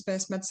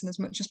evidence-based medicine as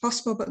much as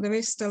possible, but there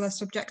is still a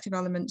subjective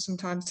element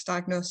sometimes to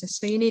diagnosis.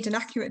 So you need an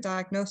accurate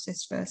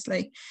diagnosis,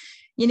 firstly.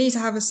 You need to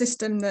have a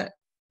system that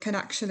can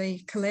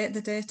actually collate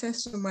the data,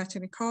 somewhere to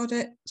record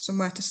it,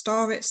 somewhere to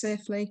store it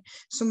safely,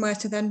 somewhere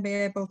to then be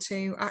able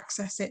to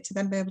access it, to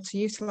then be able to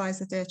utilise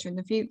the data in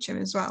the future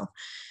as well.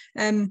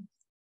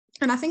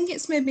 And I think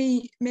it's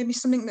maybe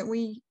something that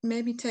we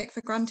maybe take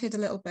for granted a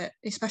little bit,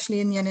 especially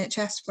in the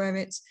NHS, where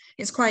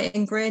it's quite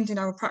ingrained in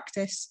our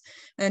practice,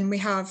 and we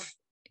have,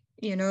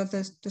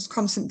 there's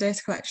constant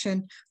data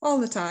collection all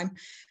the time.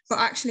 But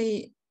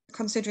actually,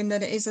 considering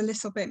that it is a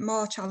little bit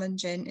more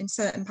challenging in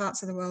certain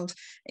parts of the world,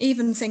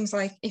 even things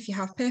like if you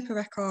have paper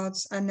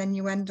records and then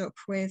you end up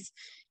with,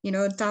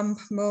 damp,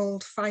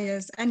 mold,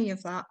 fires, any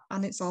of that,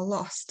 and it's all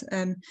lost.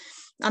 And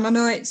I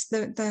know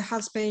there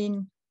has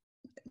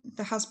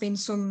been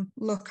some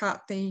look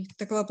at the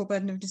global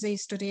burden of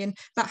disease study, and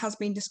that has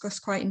been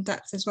discussed quite in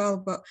depth as well.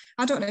 But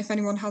I don't know if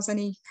anyone has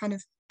any kind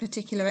of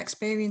particular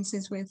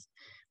experiences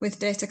with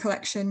data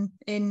collection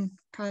in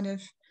kind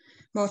of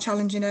more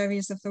challenging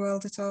areas of the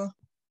world at all.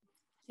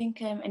 I think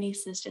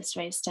Anissa's just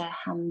raised her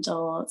hand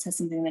or said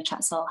something in the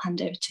chat, so I'll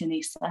hand over to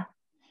Anissa.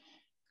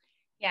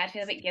 Yeah, I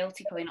feel a bit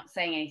guilty probably not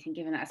saying anything,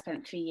 given that I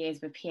spent 3 years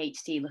with a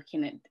PhD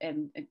looking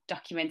at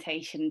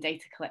documentation,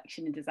 data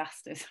collection and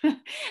disasters.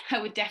 I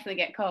would definitely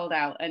get called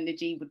out, and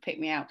Najib would pick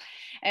me out.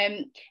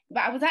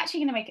 But I was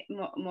actually going to make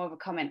more of a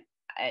comment,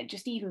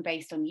 just even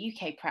based on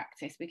UK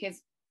practice, because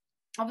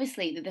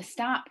obviously the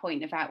start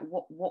point about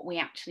what we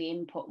actually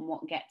input and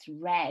what gets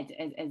read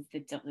as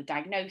the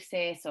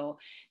diagnosis or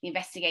the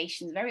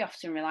investigations very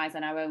often relies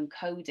on our own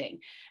coding.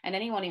 And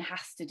anyone who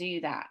has to do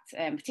that,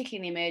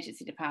 particularly in the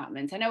emergency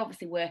department, I know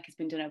obviously work has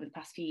been done over the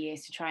past few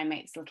years to try and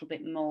make this a little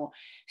bit more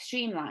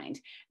streamlined,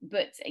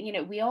 but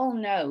we all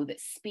know that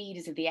speed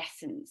is of the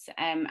essence,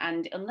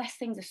 and unless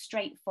things are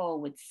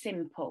straightforward,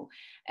 simple,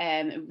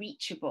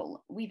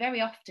 reachable, we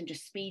very often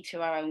just speed through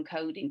our own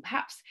coding,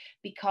 perhaps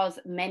because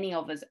many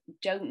of us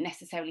don't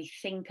necessarily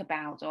think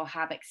about or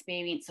have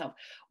experience of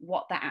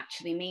what that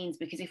actually means.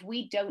 Because if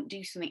we don't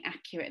do something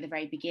accurate at the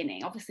very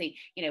beginning, obviously,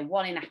 you know,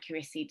 one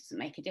inaccuracy doesn't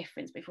make a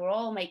difference, but if we're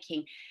all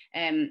making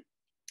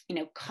you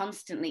know,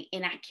 constantly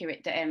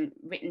inaccurate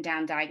written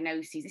down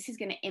diagnoses, this is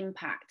going to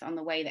impact on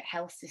the way that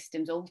health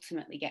systems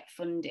ultimately get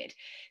funded.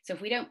 So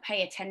if we don't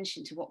pay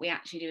attention to what we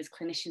actually do as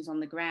clinicians on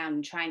the ground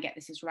and try and get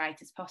this as right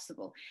as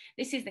possible,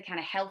 this is the kind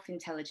of health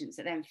intelligence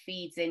that then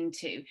feeds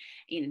into,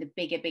 you know, the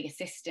bigger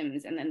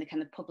systems, and then the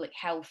kind of public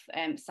health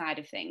side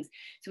of things.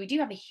 So we do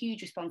have a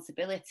huge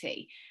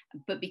responsibility,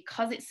 but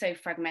because it's so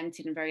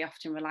fragmented and very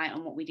often reliant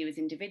on what we do as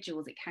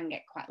individuals, it can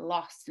get quite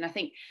lost. And I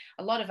think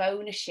a lot of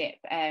ownership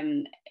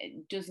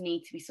does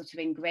need to be sort of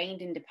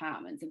ingrained in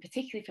departments, and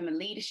particularly from a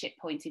leadership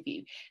point of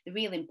view, the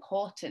real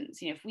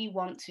importance, you know, if we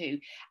want to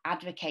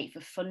advocate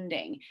for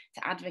funding,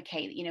 to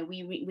advocate, you know,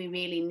 we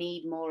really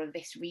need more of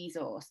this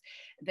resource,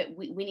 that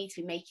we need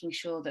to be making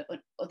sure that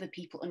other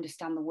people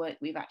understand the work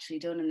we've actually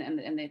done,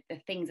 and the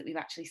things that we've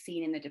actually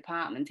seen in the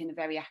department in a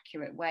very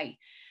accurate way.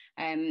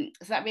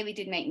 So that really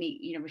did make me,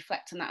 you know,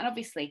 reflect on that. And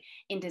obviously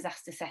in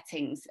disaster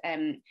settings,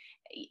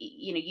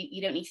 you know,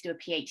 you don't need to do a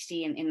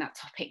PhD in that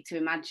topic to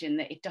imagine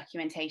that if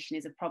documentation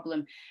is a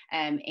problem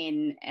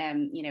in,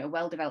 you know, a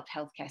well-developed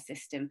healthcare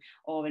system,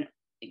 or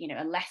you know,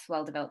 a less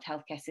well-developed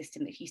healthcare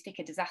system, that if you stick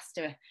a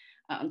disaster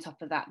on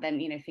top of that, then,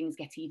 you know, things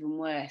get even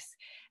worse.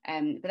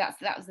 But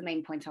that was the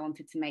main point I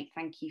wanted to make.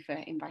 Thank you for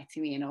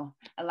inviting me in, or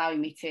allowing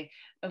me to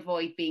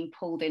avoid being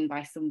pulled in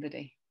by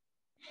somebody.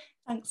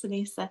 Thanks,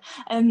 Anissa.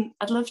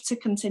 I'd love to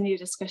continue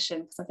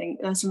discussion, because I think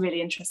there's some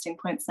really interesting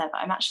points there, but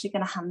I'm actually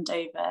going to hand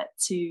over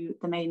to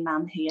the main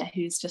man here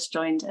who's just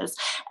joined us.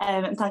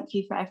 And thank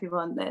you for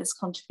everyone that has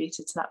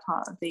contributed to that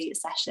part of the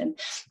session.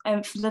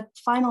 For the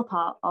final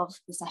part of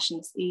the session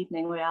this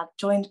evening, we are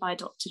joined by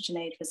Dr.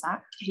 Junaid Abdul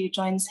Razzak, who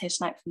joins here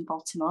tonight from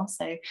Baltimore.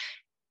 So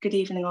good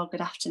evening or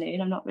good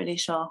afternoon. I'm not really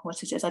sure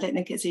what it is. I don't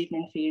think it's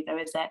evening for you though,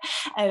 is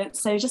it?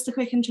 So just a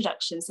quick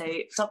introduction. So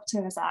Dr.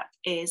 Razzak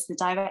is the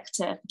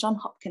director of the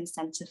Johns Hopkins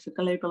Centre for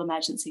Global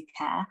Emergency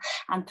Care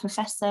and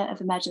Professor of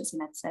Emergency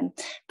Medicine.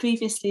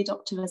 Previously,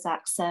 Dr.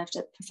 Razzak served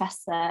as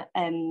Professor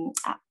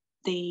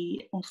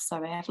served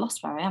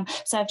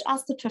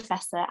as the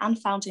Professor and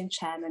Founding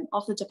Chairman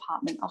of the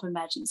Department of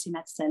Emergency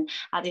Medicine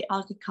at the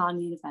Aga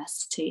Khan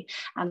University,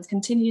 and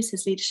continues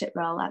his leadership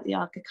role at the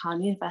Aga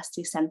Khan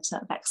University Centre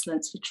of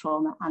Excellence for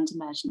Trauma and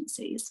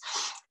Emergencies.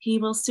 He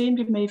will soon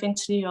be moving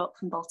to New York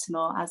from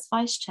Baltimore as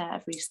Vice Chair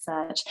of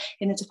Research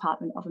in the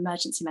Department of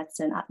Emergency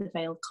Medicine at the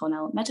Vail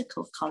Cornell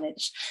Medical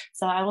College.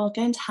 So I will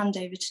going to hand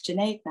over to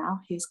Junaid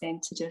now, who's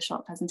going to do a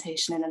short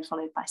presentation, and then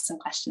followed by some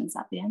questions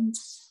at the end.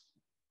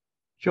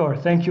 Sure.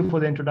 Thank you for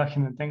the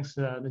introduction, and thanks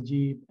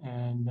Najib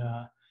and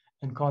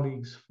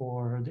colleagues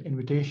for the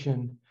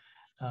invitation.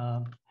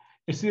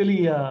 It's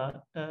really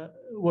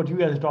what you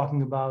guys are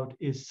talking about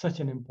is such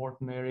an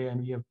important area,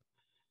 and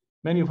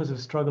many of us have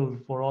struggled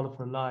for all of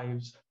our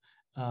lives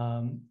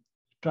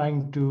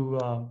trying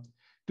to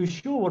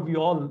show what we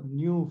all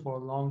knew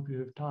for a long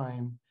period of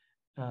time,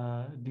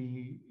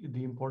 the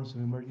importance of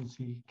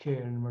emergency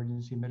care and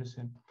emergency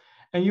medicine.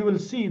 And you will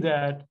see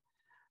that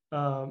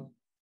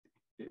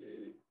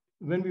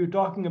when we were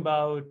talking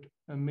about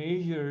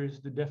measures,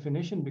 the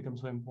definition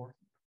becomes so important.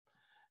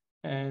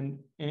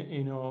 And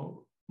you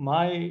know,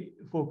 my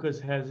focus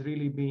has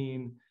really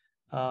been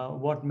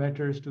what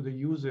matters to the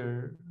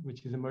user,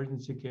 which is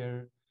emergency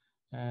care,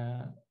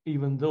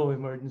 even though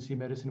emergency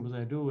medicine was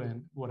I do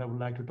and what I would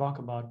like to talk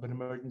about, but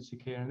emergency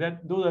care, and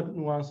those are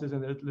nuances,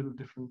 and there's little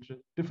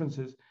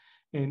differences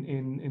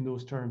in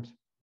those terms.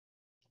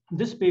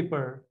 This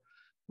paper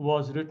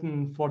was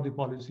written for the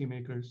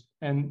policymakers,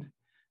 and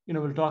you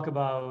know, we'll talk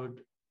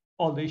about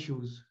all the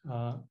issues,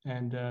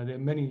 and there are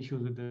many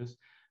issues with this.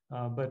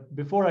 But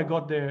before I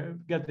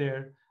get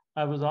there,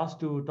 I was asked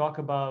to talk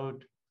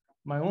about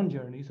my own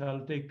journey. So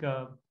I'll take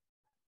a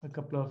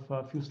couple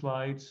of few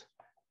slides,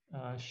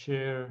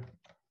 share.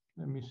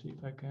 Let me see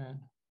if I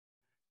can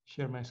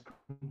share my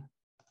screen.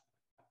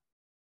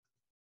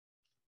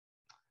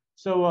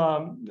 So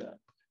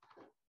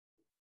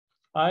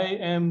I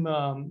am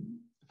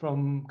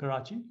from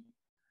Karachi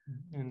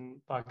in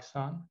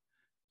Pakistan.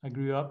 I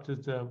grew up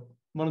as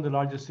one of the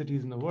largest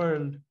cities in the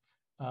world.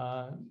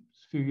 A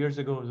few years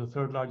ago, it was the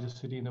third largest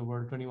city in the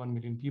world, 21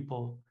 million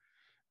people.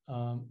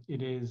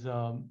 It is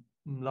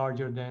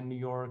larger than New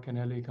York and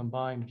LA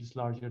combined. It is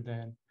larger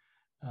than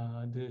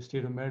the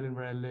state of Maryland,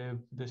 where I live,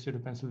 the state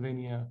of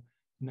Pennsylvania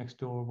next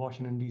door,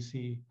 Washington,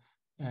 DC,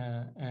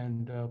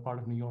 and part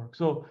of New York.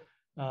 So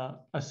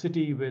a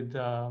city with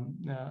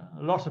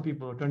lots of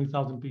people,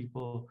 20,000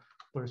 people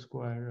per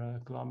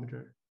square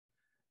kilometer.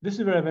 This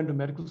is where I went to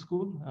medical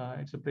school.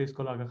 It's a place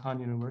called Aga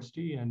Khan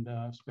University, and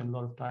spent a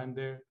lot of time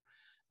there.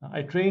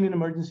 I trained in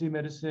emergency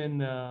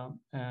medicine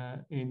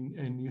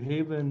in New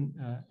Haven,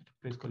 at a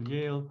place called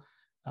Yale.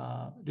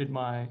 Did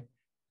my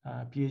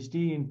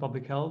PhD in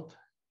public health,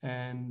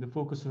 and the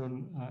focus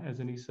on, as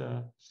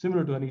Anissa,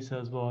 similar to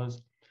Anissa's,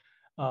 was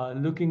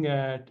looking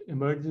at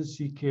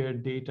emergency care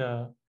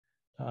data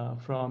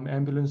from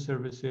ambulance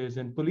services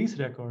and police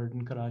record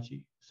in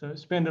Karachi. So I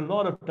spent a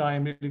lot of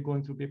time really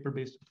going through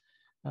paper-based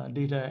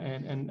data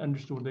and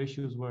understood what the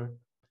issues were.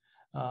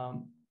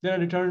 Then I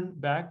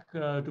returned back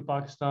to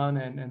Pakistan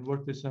and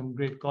worked with some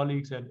great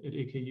colleagues at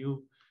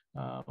AKU.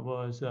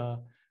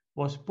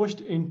 Was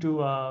pushed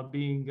into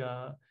being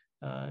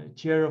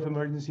chair of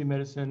emergency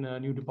medicine, a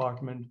new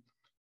department,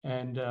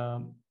 and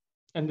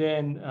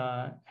then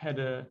had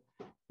a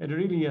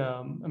really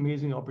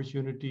amazing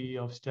opportunity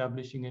of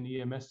establishing an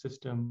EMS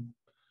system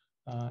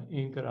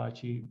in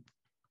Karachi.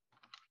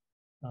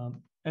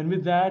 And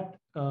with that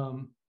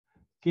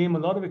came a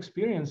lot of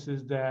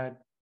experiences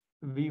that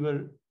we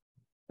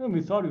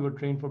thought we were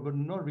trained for, but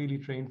not really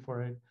trained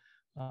for it.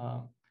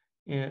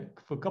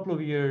 For a couple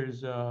of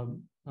years,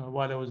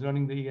 while I was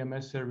running the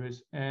EMS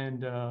service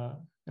and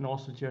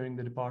also chairing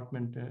the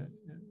Department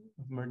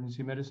of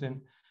Emergency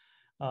Medicine,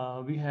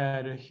 we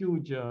had a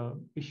huge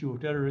issue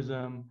of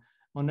terrorism.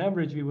 On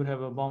average, we would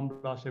have a bomb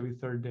blast every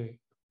third day.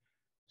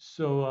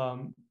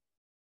 So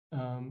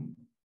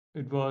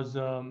it was,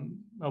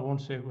 I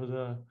won't say it was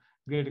a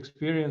great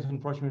experience.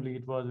 Unfortunately,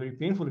 it was a very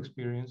painful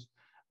experience,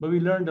 but we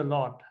learned a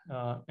lot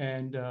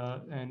and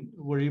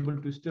were able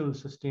to still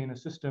sustain a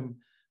system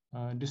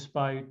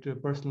despite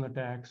personal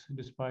attacks,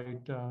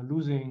 despite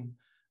losing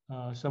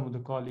some of the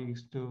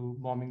colleagues to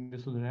bombing.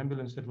 This was an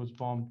ambulance that was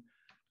bombed.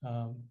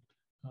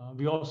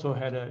 We also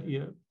had a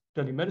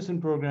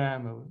telemedicine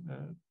program,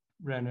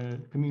 ran a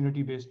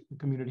community-based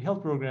community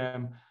health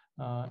program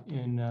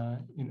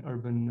in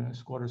urban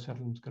squatter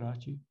settlements,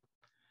 Karachi.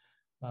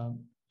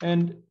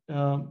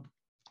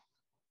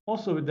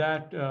 Also with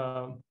that,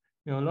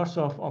 lots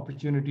of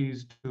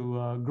opportunities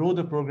to grow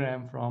the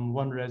program from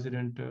one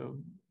resident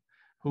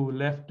who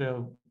left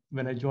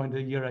when I joined,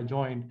 the year I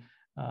joined,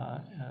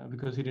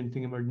 because he didn't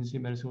think emergency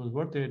medicine was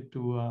worth it,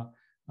 to a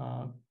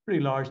pretty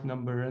large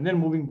number. And then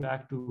moving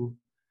back to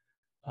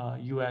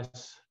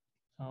US,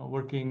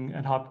 working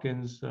at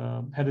Hopkins,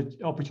 had an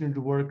opportunity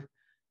to work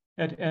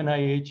at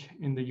NIH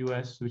in the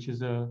US, which is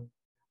the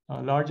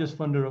largest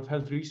funder of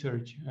health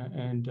research.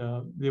 And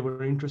they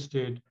were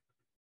interested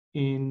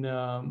in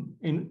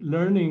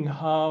learning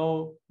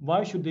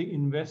why should they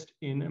invest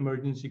in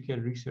emergency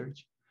care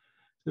research.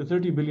 The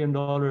 $30 billion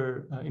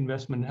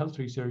investment in health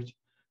research,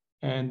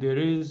 and there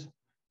is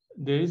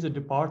a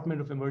Department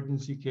of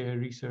Emergency Care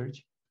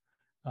Research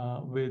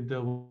with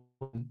the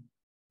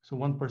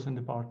one-person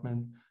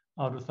department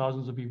out of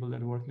thousands of people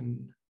that work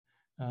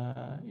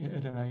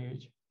at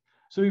NIH.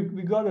 So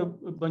we got a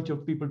bunch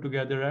of people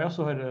together. I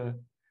also had a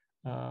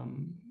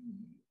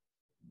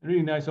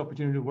really nice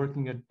opportunity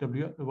working at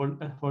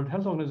World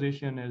Health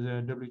Organization as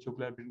a WHO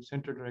Collaborating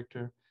Center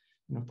Director,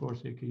 and of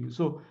course AKU.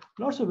 So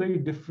lots of very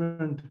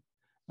different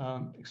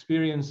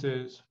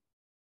experiences.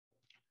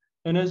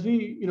 And as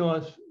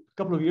a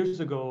couple of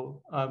years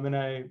ago, when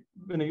I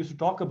used to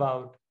talk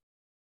about,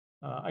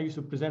 I used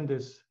to present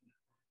this,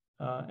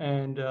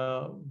 and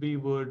we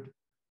would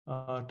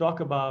talk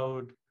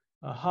about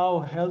how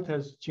health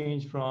has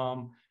changed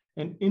from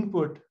an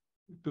input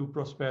to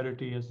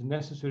prosperity as a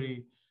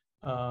necessary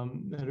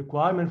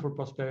requirement for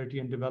prosperity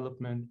and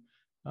development,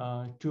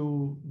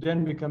 to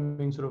then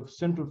becoming sort of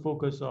central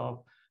focus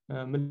of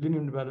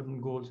Millennium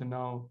Development Goals and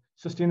now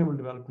Sustainable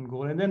Development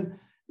Goal. And then,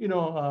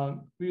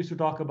 we used to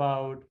talk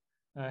about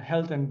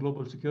health and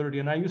global security.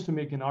 And I used to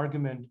make an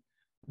argument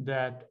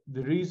that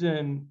the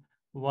reason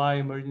why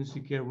emergency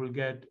care will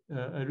get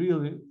a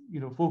real,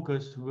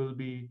 focus will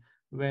be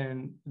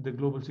when the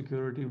global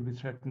security will be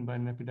threatened by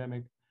an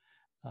epidemic.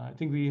 I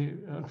think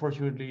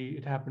unfortunately,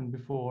 it happened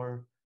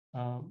before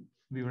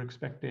we were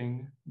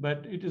expecting,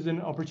 but it is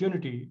an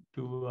opportunity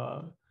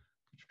to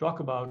talk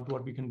about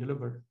what we can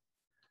deliver.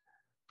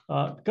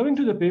 Coming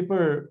to the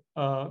paper,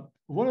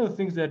 one of the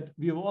things that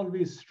we have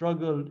always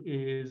struggled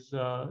is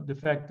the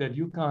fact that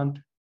you can't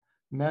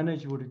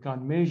manage what you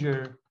can't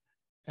measure,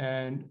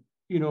 and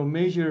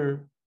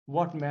measure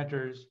what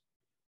matters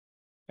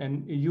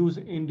and use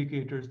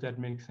indicators that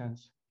make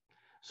sense.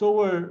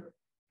 So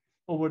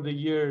over the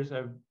years,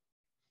 I've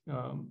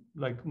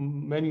like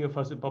many of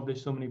us have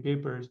published so many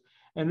papers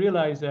and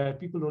realized that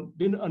people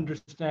didn't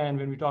understand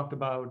when we talked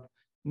about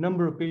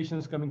number of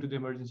patients coming to the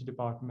emergency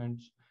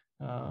departments,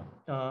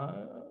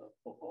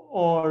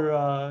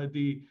 or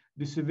the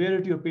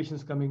severity of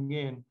patients coming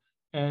in.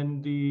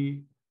 And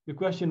the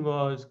question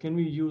was, can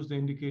we use the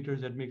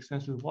indicators that make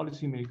sense to the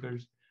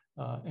policymakers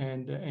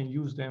and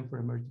use them for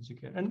emergency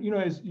care? And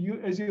as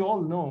you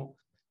all know,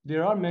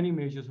 there are many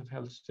measures of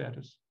health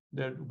status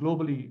that are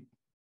globally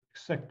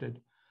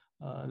accepted.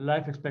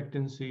 Life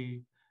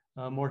expectancy,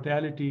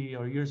 mortality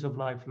or years of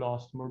life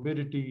lost,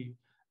 morbidity,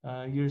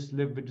 years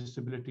lived with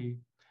disability,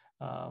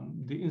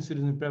 the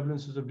incidence and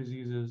prevalences of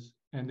diseases,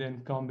 and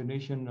then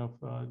combination of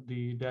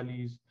the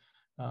DALY's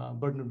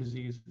burden of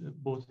disease,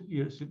 both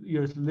years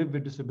lived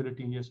with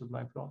disability and years of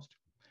life lost.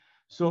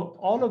 So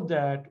all of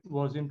that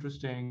was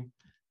interesting.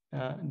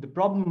 The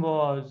problem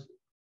was,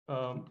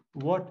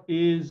 what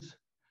is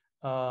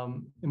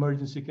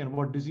emergency care and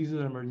what diseases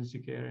are emergency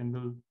care?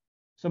 And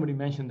somebody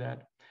mentioned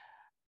that.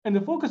 And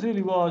the focus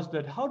really was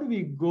that how do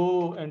we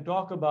go and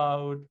talk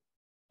about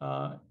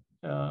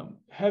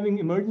having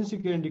emergency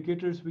care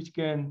indicators which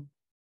can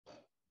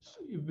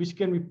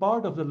be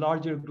part of the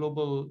larger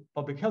global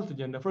public health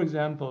agenda. For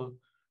example,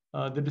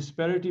 the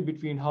disparity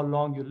between how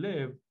long you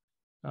live.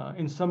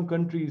 In some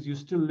countries, you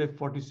still live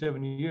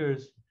 47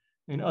 years.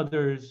 In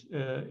others,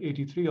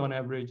 83 on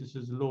average. This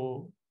is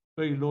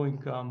very low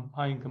income,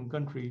 high income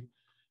country.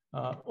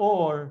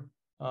 Or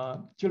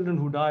children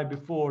who die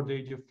before the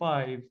age of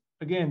 5.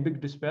 Again, big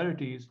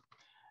disparities.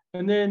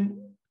 And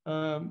then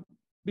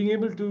being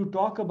able to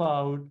talk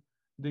about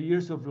the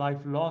years of life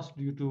lost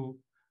due to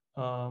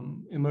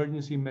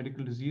emergency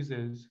medical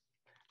diseases,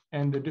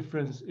 and the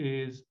difference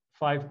is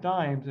 5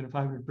 times and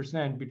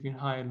 500% between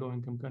high and low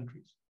income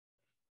countries.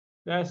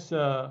 That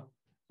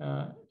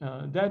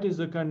is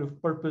the kind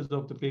of purpose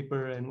of the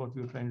paper and what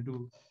we were trying to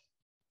do.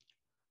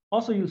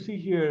 Also, you'll see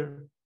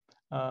here,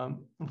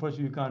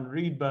 unfortunately you can't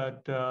read,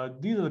 but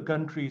these are the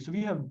countries. So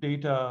we have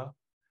data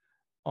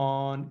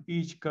on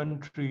each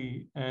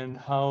country and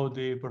how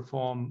they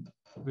perform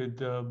with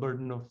the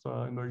burden of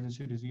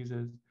emergency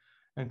diseases,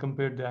 and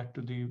compared that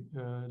to the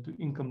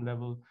income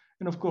level.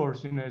 And of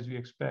course, as we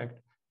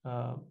expect,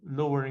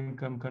 lower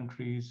income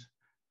countries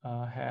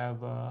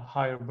have a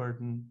higher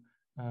burden.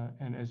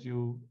 And as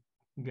you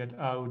get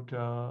out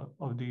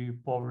of the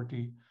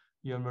poverty,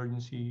 your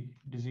emergency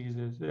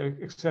diseases,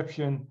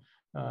 exception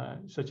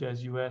such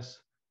as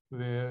US,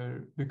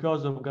 where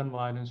because of gun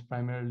violence,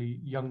 primarily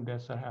young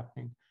deaths are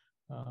happening.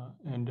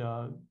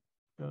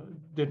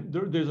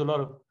 There's a lot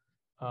of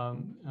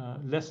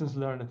lessons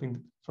learned, I think,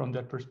 from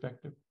that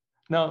perspective.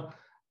 Now,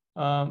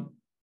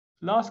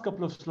 last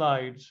couple of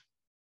slides,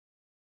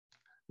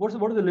 what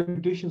are the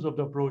limitations of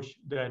the approach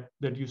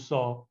that you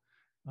saw?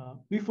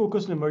 We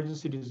focus on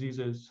emergency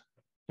diseases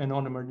and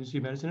non-emergency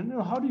medicine.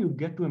 And how do you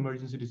get to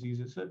emergency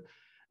diseases?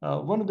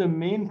 One of the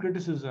main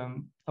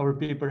criticism our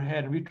paper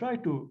had, and we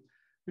tried to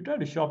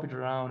shop it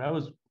around. I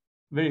was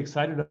very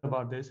excited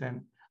about this,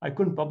 and I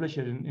couldn't publish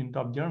it in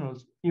top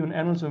journals. Even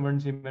Annals of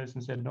Emergency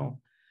Medicine said no.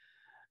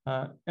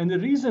 And the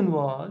reason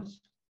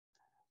was,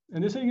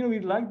 and they said, we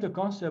like the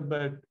concept,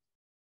 but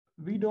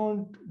we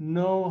don't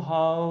know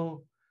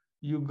how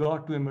you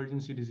got to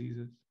emergency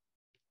diseases.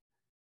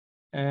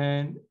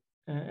 And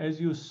as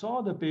you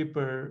saw the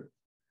paper,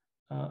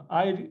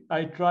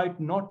 I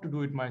tried not to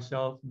do it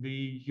myself.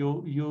 We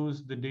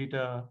used the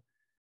data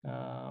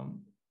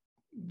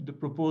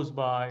proposed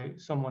by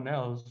someone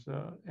else,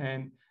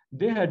 and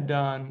they had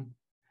done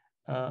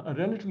a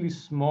relatively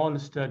small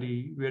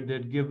study where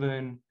they'd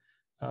given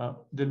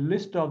the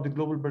list of the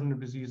global burden of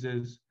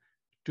diseases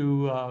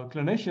to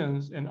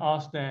clinicians and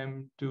asked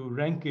them to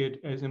rank it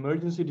as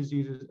emergency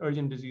diseases,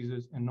 urgent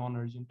diseases, and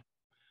non-urgent.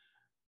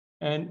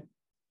 And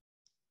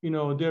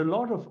there are a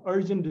lot of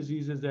urgent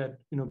diseases that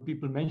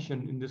people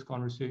mentioned in this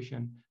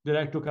conversation that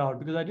I took out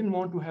because I didn't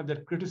want to have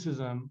that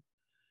criticism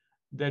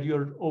that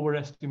you're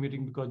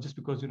overestimating because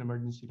you're an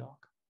emergency doc.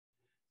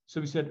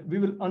 So we said we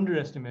will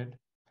underestimate,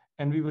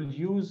 and we will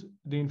use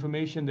the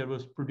information that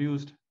was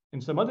produced in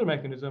some other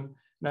mechanism.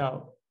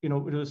 Now, it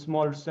was a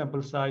small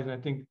sample size, and I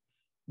think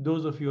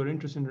those of you who are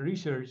interested in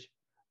research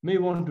may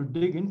want to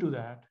dig into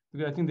that,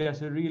 because I think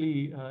there's a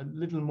really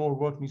little more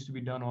work needs to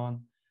be done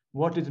on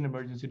what is an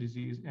emergency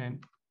disease,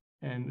 and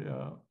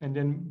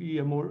then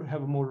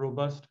have a more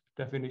robust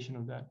definition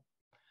of that.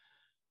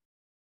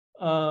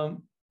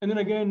 And then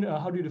again,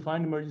 how do you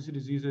define emergency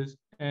diseases?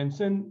 And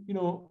then,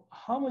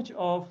 how much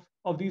of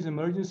these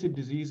emergency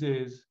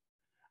diseases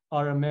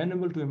are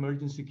amenable to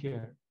emergency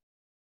care?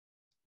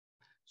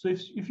 So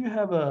if you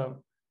have a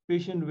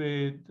patient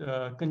with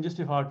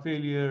congestive heart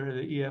failure,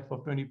 the EF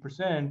of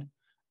 20%,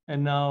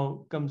 and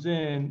now comes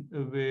in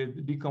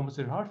with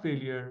decompensated heart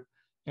failure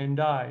and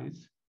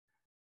dies,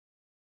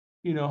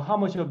 how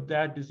much of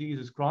that disease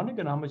is chronic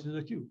and how much is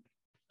acute?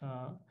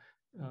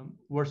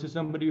 Versus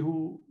somebody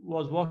who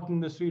was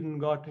walking the street and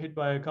got hit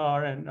by a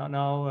car and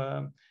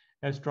now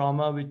has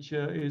trauma, which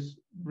is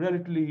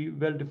relatively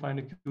well-defined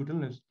acute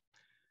illness.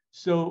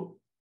 So,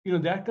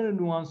 that kind of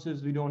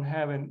nuances we don't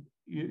have, and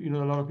a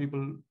lot of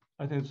people,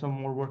 I think some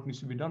more work needs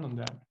to be done on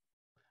that.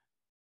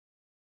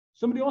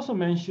 Somebody also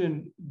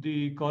mentioned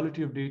the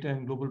quality of data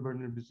in global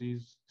burden of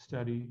disease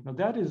study. Now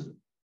that is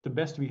the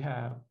best we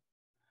have,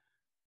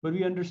 but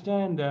we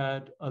understand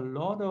that a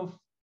lot of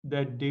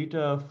that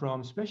data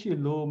from especially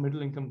low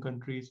middle income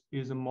countries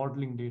is a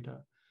modeling data.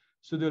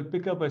 So they'll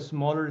pick up a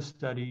smaller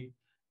study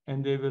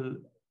and they will,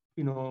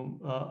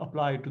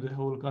 apply it to the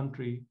whole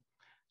country.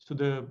 So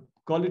the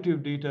quality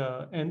of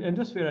data, and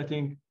that's where I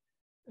think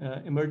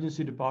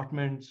emergency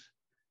departments,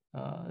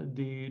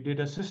 the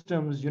data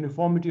systems,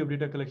 uniformity of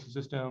data collection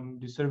system,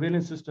 the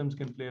surveillance systems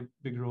can play a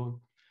big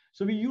role.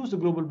 So we use the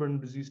global burden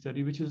of disease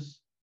study, which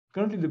is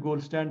currently the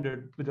gold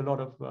standard with a lot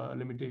of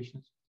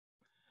limitations.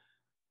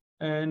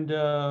 And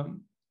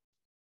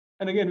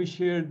again, we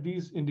share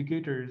these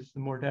indicators,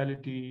 the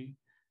mortality,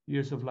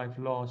 years of life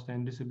lost,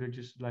 and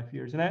disability life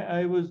years. And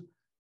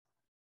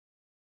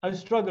I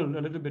struggled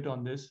a little bit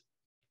on this.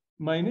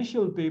 My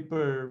initial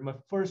paper, my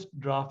first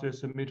draft I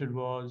submitted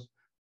was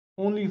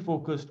only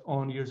focused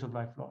on years of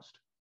life lost.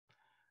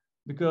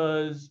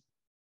 Because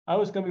I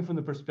was coming from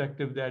the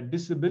perspective that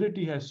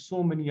disability has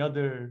so many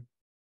other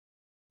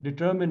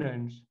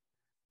determinants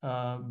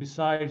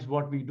besides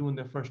what we do in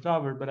the first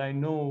hour, but I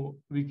know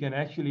we can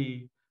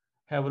actually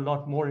have a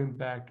lot more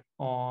impact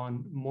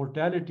on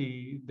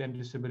mortality than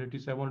disability.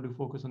 So I wanted to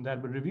focus on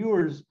that. But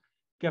reviewers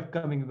kept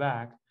coming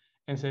back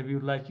and said, we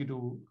would like you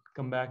to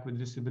come back with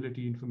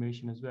disability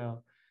information as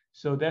well.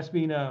 So that's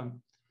been,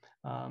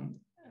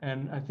 and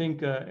I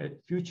think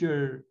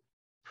future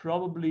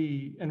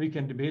probably, and we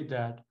can debate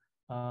that,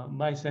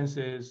 my sense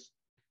is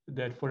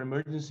that for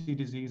emergency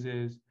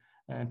diseases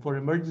and for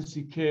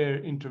emergency care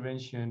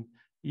intervention,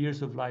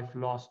 years of life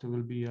lost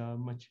will be a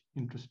much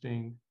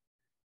interesting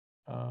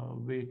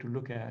way to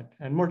look at.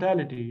 And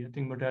mortality, I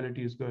think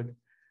mortality is good.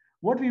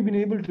 What we've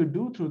been able to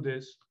do through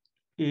this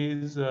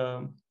is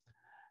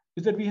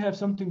that we have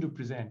something to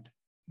present.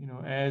 You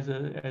know, as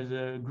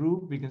a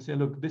group, we can say,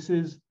 look, this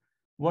is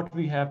what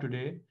we have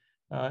today.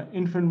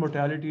 Infant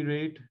mortality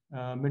rate,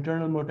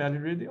 maternal mortality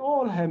rate, they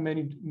all have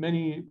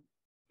many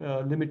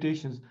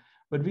limitations.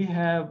 But we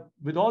have,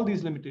 with all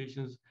these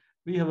limitations,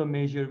 we have a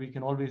measure, we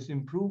can always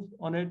improve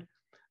on it.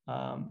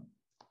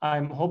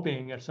 I'm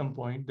hoping at some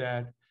point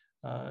that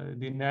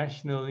the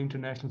national,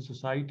 international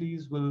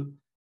societies will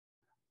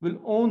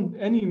own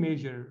any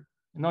measure,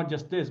 not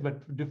just this,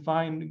 but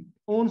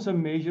own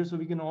some measures so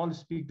we can all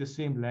speak the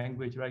same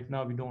language. Right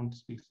now, we don't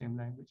speak the same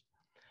language.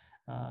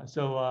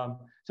 So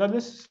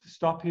let's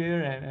stop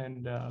here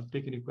and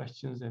take any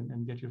questions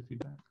and get your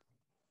feedback.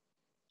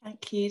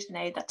 Thank you,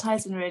 Junaid. That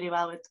ties in really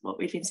well with what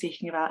we've been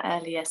speaking about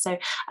earlier. So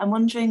I'm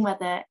wondering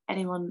whether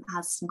anyone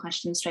has some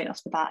questions straight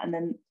off the bat, and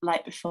then,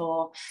 like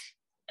before,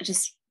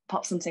 just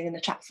pop something in the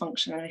chat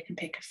function and we can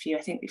pick a few.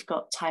 I think we've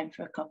got time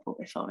for a couple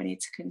before we need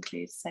to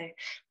conclude. So would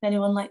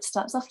anyone like to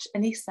start us off?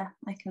 Anissa,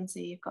 I can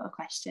see you've got a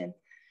question.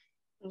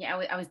 Yeah,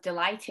 I was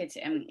delighted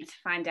to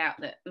find out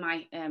that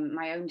my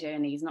own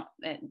journey is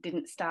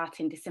didn't start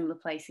in dissimilar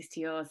places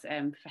to yours,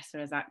 Professor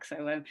Razzak.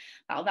 So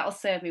that'll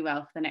serve me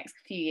well for the next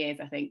few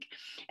years, I think.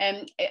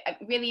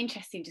 Really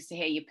interesting just to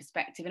hear your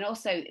perspective, and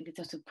also the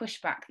sort of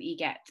pushback that you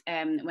get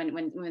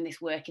when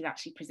this work is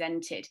actually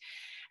presented.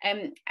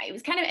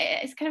 It's kind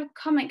of a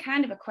comment,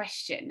 kind of a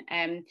question.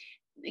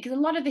 Because a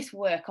lot of this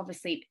work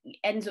obviously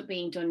ends up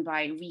being done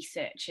by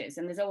researchers,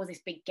 and there's always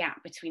this big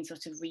gap between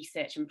sort of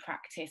research and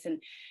practice,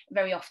 and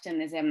very often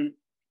there's a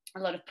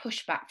lot of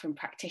pushback from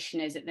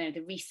practitioners that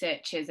the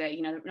researchers are,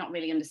 not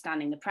really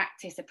understanding the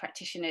practice, the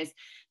practitioners,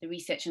 the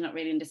researcher not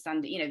really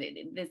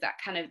understanding, there's that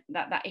kind of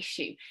that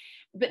issue.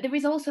 But there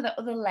is also that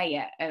other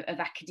layer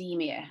of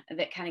academia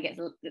that kind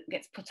of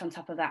gets put on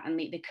top of that, and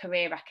the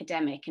career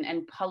academic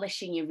and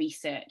polishing your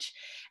research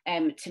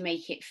to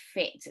make it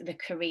fit the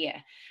career.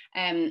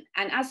 And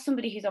as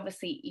somebody who's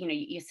obviously,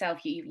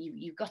 yourself,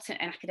 you've got an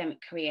academic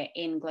career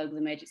in global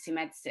emergency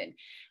medicine,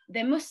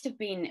 there must have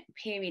been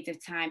periods of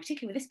time,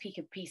 particularly with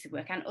this piece of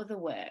work and other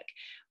work,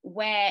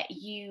 where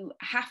you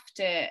have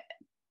to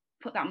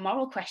put that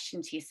moral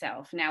question to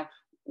yourself. Now,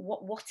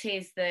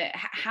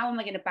 how am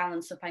I going to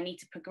balance up? I need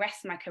to progress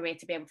my career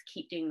to be able to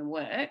keep doing the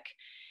work,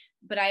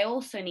 but I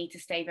also need to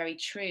stay very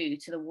true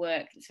to the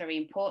work that's very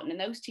important. And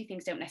those two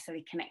things don't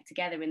necessarily connect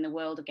together in the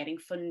world of getting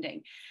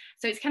funding.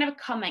 So it's kind of a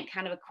comment,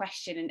 kind of a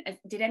question. And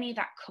did any of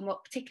that come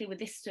up, particularly with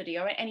this study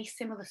or any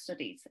similar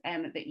studies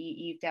that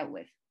you've dealt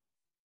with?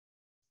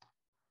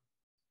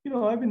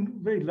 I've been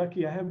very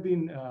lucky. I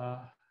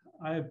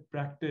have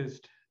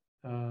practiced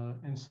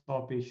and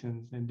saw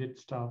patients and did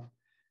stuff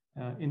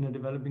in a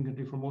developing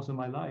country for most of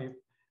my life.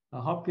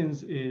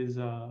 Hopkins was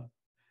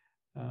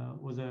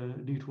a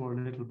detour a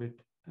little bit.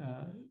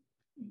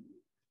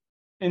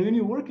 And when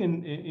you work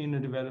in a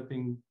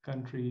developing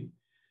country,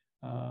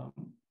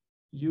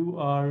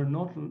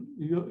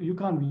 you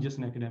can't be just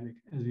an academic,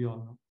 as we all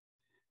know.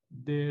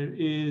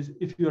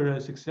 If you're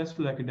a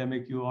successful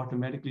academic, you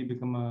automatically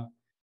become a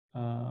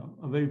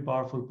very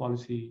powerful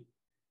policy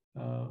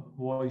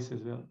voice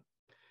as well.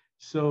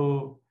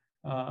 So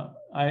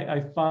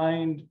I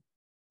find,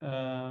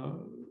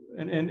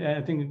 and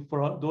I think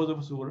for those of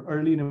us who were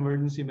early in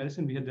emergency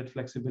medicine, we had that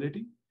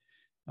flexibility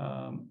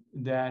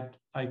that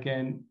I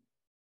can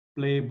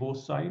play both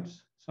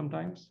sides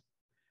sometimes.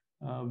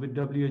 With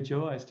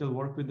WHO, I still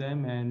work with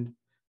them and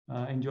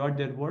enjoyed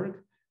that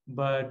work.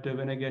 But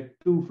when I get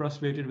too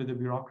frustrated with the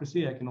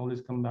bureaucracy, I can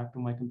always come back to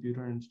my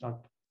computer and start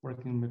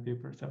working on my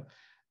paper. So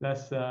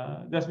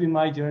that's been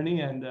my journey,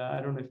 and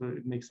I don't know if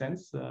it makes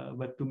sense,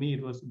 but to me,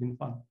 been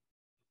fun.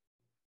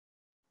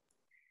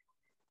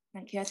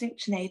 Thank you. I think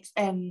Junaid,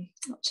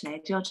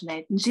 you're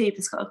Junaid. Najib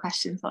has got a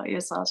question for you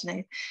as well,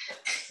 Junaid.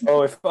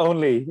 Oh, if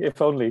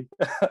only.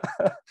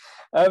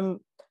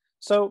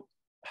 So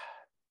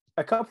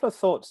a couple of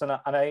thoughts, and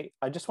I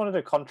just wanted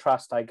to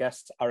contrast, I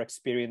guess, our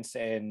experience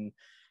in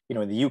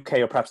the UK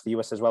or perhaps the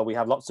US as well. We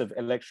have lots of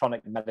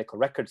electronic medical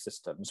record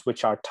systems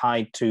which are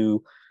tied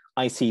to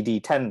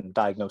ICD-10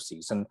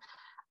 diagnoses, and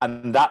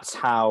that's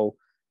how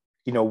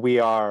we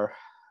are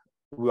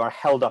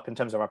held up in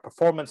terms of our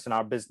performance and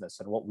our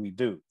business and what we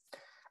do.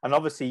 And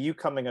obviously, you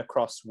coming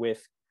across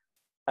with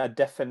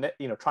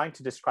trying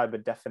to describe a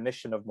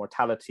definition of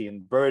mortality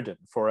and burden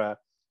for a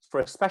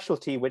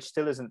specialty which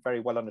still isn't very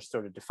well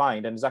understood or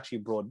defined, and is actually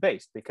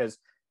broad-based, because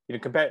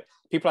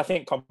people, I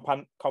think,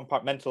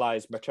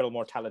 compartmentalize maternal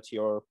mortality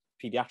or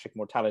pediatric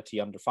mortality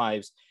under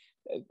fives.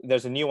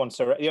 There's a nuance,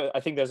 I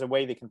think there's a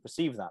way they can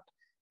perceive that,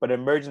 but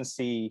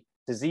emergency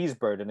disease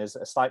burden is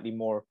a slightly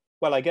more,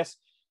 well, I guess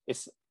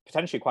it's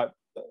potentially quite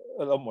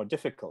a lot more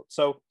difficult.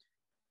 So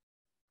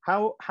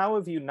how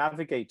have you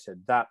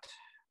navigated that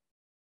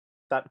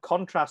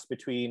contrast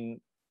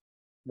between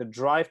the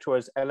drive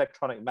towards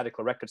electronic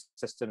medical record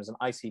systems and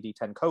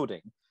ICD-10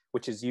 coding,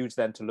 which is used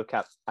then to look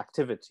at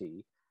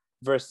activity,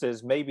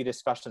 versus maybe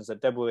discussions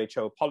at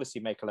WHO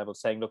policymaker level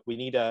saying, look, we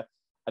need a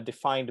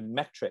defined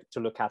metric to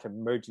look at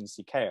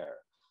emergency care,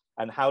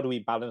 and how do we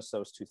balance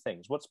those two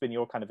things? What's been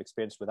your kind of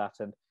experience with that?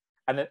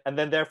 And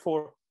then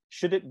therefore,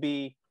 should it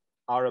be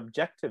our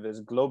objective as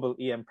global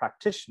EM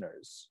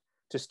practitioners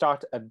to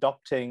start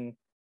adopting,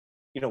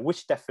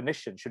 which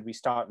definition should we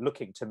start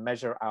looking to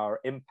measure our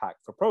impact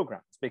for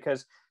programs?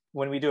 Because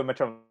when we do a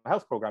maternal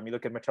health program, you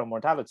look at maternal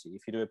mortality.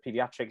 If you do a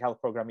pediatric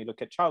health program, you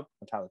look at child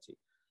mortality.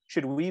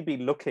 Should we be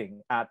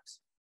looking at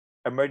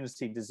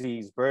emergency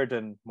disease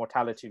burden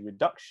mortality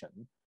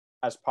reduction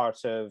as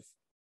part of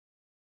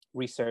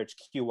research,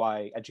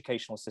 QI,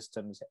 educational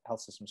systems,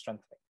 health system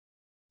strengthening?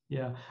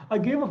 Yeah, I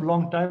gave up a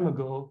long time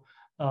ago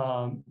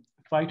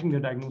fighting the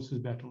diagnosis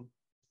battle,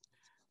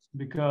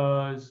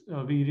 because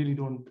we really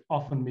don't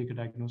often make a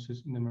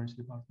diagnosis in the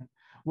emergency department.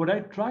 What I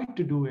tried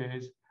to do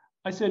is,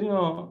 I said,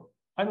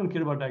 I don't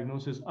care about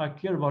diagnosis, I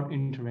care about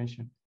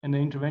intervention, and the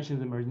intervention is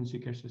the emergency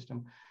care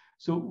system.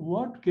 So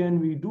what can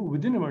we do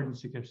within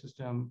emergency care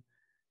system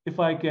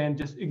if I can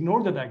just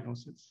ignore the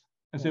diagnosis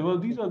and say, well,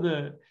 these are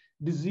the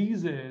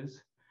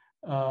diseases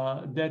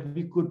that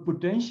we could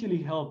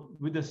potentially help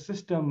with a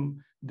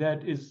system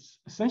that is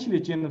essentially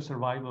a chain of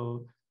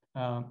survival.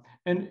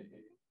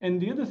 And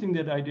the other thing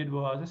that I did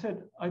was, I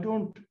said,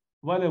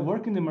 while I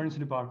work in the emergency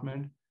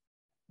department,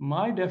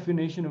 my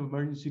definition of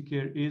emergency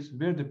care is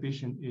where the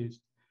patient is.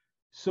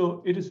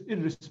 So it is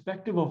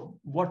irrespective of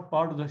what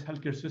part of the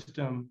healthcare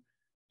system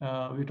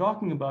we're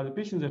talking about. The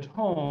patient's at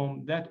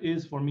home, that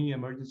is for me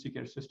emergency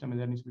care system, and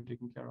that needs to be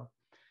taken care of.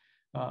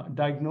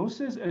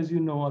 Diagnosis, as you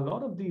know, a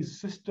lot of these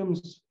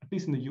systems, at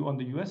least on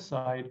the US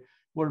side,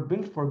 were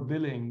built for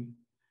billing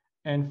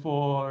and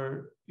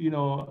for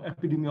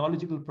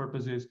epidemiological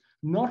purposes,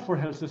 not for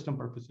health system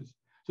purposes.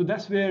 So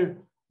that's where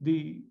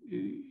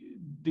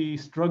the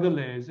struggle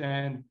is,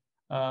 and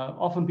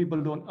often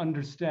people don't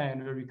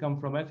understand where we come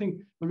from. I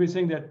think when we're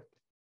saying that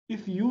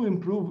if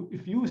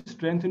you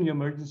strengthen your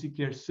emergency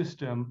care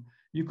system,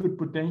 you could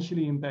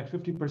potentially impact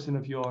 50%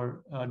 of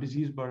your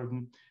disease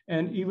burden.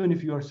 And even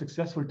if you are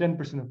successful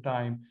 10% of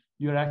time,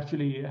 you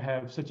actually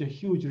have such a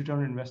huge return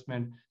on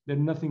investment that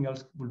nothing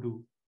else will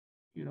do.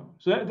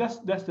 So that's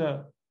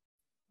the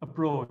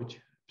approach,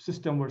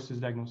 system versus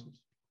diagnosis.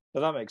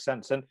 So that makes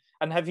sense.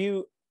 And have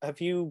you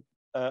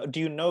do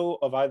you know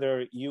of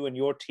either you and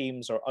your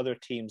teams or other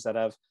teams that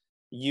have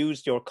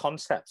used your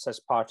concepts as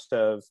part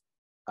of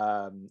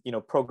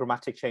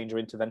programmatic change or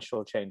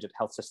interventional change at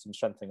health system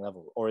strengthening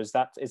level, or is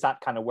that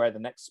kind of where the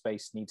next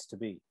space needs to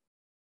be?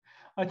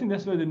 I think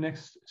that's where the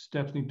next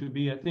steps need to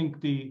be. I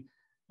think the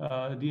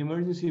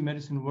emergency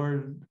medicine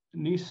world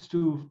needs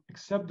to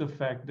accept the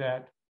fact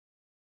that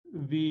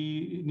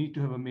we need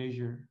to have a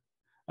measure.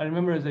 I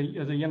remember as a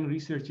young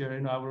researcher,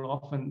 I will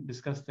often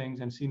discuss things,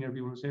 and senior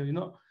people will say,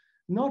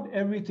 not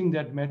everything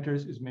that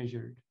matters is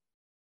measured.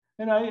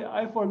 And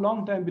I for a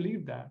long time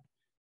believed that.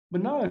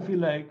 But now I feel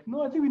like,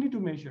 no, I think we need to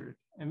measure it.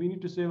 And we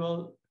need to say,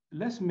 well,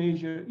 let's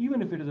measure,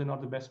 even if it is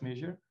not the best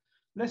measure,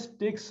 let's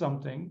take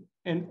something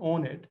and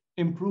own it,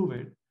 improve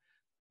it,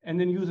 and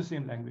then use the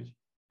same language.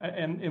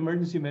 And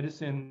emergency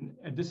medicine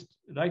at this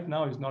right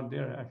now is not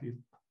there, I feel.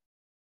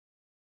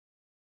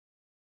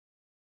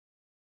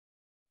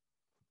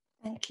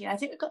 Thank you. I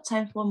think we've got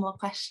time for one more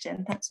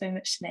question. Thanks very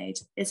much,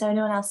 Junaid. Is there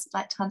anyone else who'd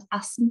like to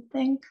ask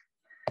something?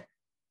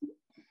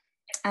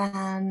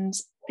 And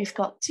we've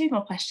got 2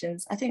 more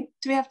questions. I think,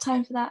 do we have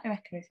time for that? I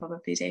reckon we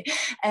probably do.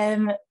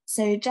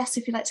 So Jess,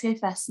 if you'd like to go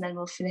first, and then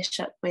we'll finish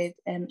up with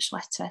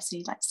Shweta, so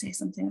you'd like to say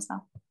something as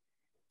well.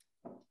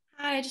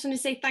 Hi, I just want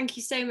to say thank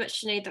you so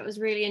much, Junaid. That was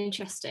really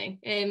interesting.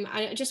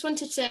 I just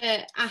wanted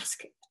to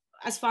ask,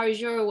 as far as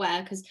you're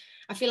aware, because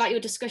I feel like your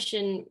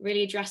discussion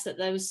really addressed that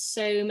there was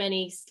so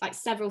many,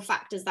 several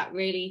factors that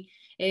really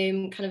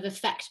kind of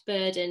affect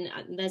burden.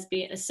 There's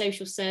been a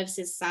social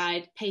services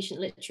side, patient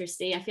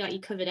literacy. I feel like you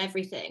covered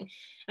everything.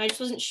 And I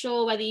just wasn't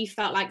sure whether you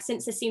felt like,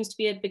 since there seems to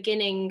be a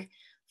beginning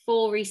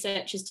for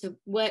researchers to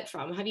work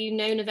from, have you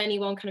known of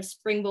anyone kind of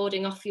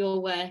springboarding off your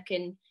work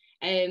and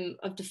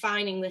of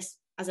defining this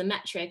as a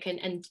metric?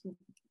 And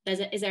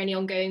is there any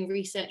ongoing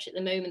research at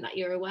the moment that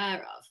you're aware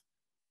of?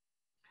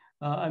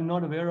 I'm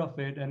not aware of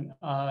it, and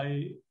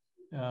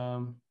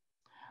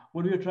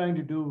what we are trying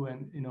to do,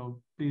 and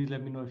please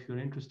let me know if you're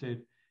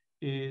interested,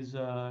 is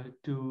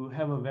to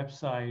have a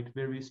website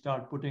where we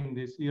start putting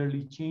these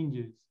yearly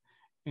changes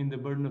in the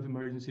burden of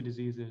emergency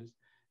diseases,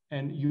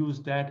 and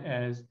use that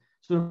as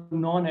sort of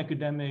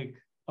non-academic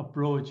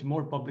approach,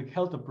 more public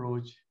health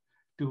approach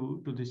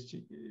to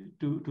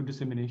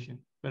dissemination.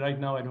 But right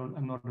now,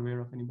 I'm not aware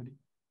of anybody.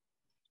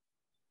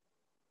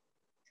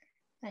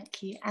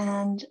 Thank you.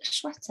 And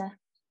Shweta.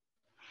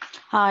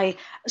 Hi,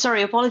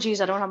 sorry, apologies,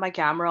 I don't have my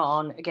camera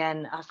on.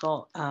 Again, I've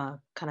got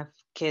kind of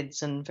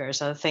kids and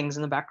various other things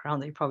in the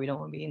background that you probably don't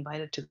want to be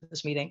invited to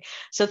this meeting.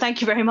 So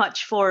thank you very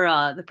much for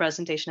the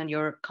presentation and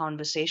your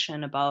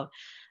conversation about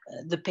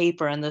the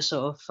paper and the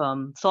sort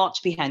of thoughts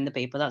behind the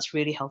paper. That's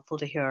really helpful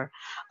to hear.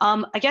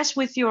 I guess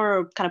with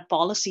your kind of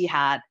policy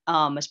hat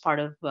as part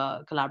of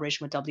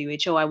collaboration with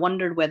WHO, I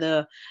wondered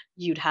whether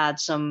you'd had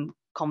some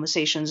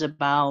conversations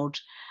about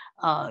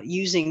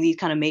using these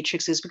kind of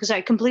matrices, because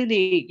it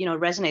completely,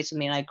 resonates with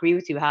me, and I agree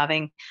with you,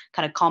 having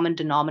kind of common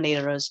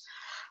denominators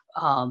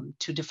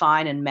to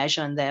define and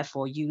measure, and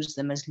therefore use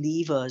them as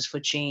levers for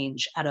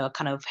change at a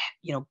kind of,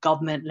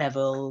 government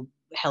level,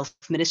 health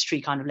ministry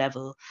kind of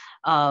level,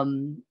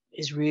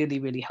 is really,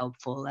 really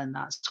helpful. And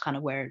that's kind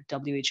of where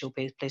WHO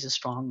plays a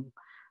strong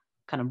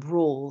kind of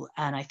role.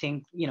 And I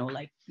think,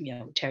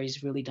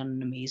 Terry's really done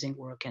an amazing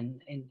work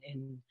in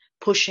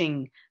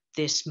pushing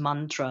this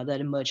mantra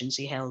that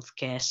emergency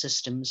healthcare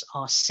systems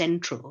are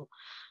central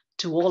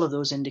to all of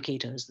those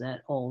indicators that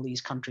all these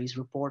countries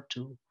report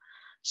to.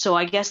 So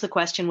I guess the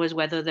question was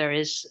whether there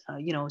is,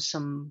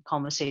 some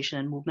conversation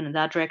and movement in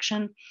that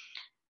direction.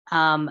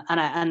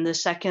 And the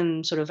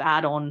second sort of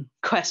add-on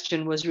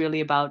question was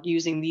really about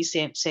using these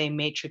same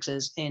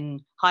matrices in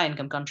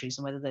high-income countries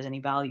and whether there's any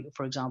value,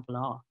 for example,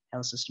 our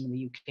health system in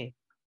the UK.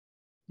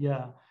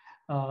 Yeah,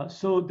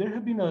 so there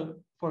have been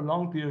for a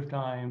long period of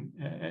time,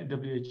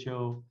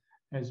 WHO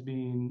has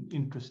been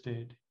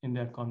interested in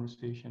that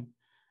conversation.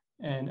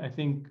 And I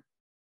think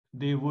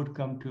they would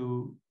come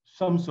to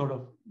some sort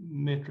of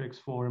matrix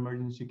for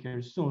emergency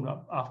care soon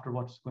after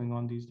what's going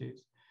on these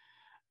days.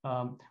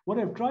 What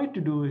I've tried to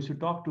do is to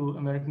talk to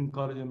American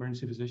College of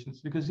Emergency Physicians,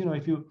 because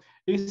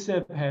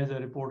ACEP has a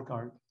report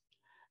card,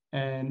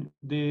 and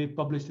they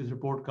publish this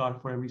report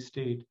card for every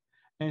state,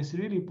 and it's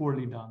really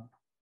poorly done.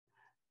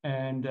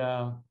 And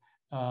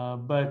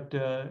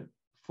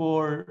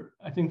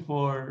I think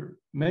for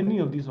many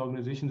of these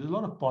organizations, there's a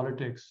lot of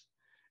politics.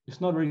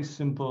 It's not very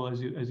simple,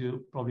 as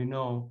you probably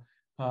know.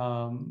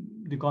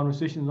 The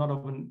conversation is not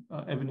often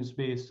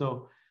evidence-based.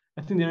 So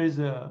I think there is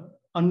a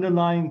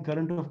underlying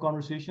current of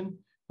conversation,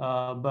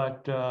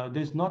 but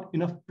there's not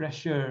enough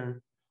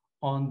pressure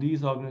on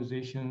these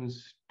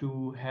organizations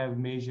to have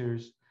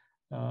measures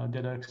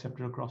that are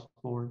accepted across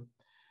the board.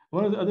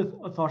 One of the other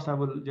thoughts I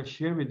will just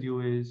share with you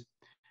is,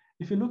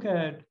 if you look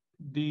at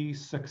the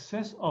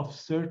success of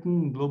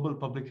certain global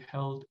public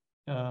health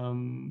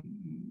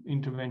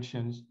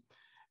interventions,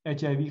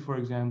 HIV, for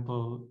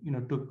example,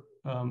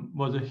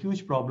 was a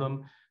huge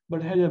problem,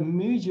 but had a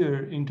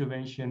major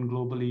intervention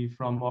globally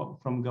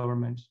from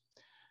governments.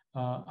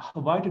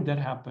 Why did that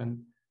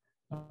happen?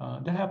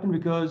 That happened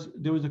because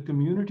there was a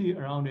community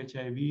around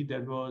HIV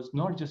that was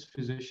not just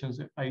physicians,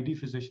 ID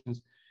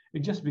physicians. It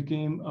just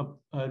became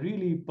a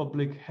really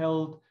public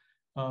health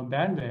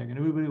bandwagon.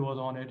 Everybody was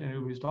on it, and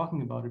everybody was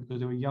talking about it because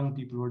there were young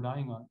people who were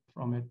dying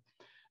from it.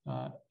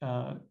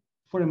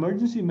 For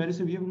emergency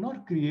medicine, we have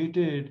not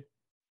created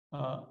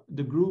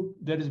the group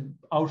that is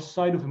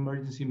outside of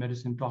emergency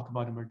medicine talk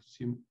about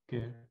emergency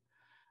care.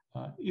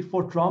 If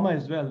for trauma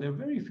as well, there are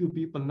very few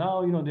people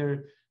now.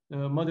 There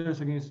are Mothers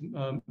Against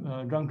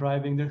Drunk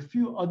Driving. There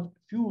are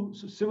few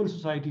civil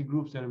society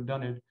groups that have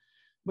done it,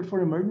 but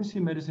for emergency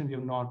medicine, we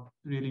have not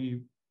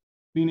really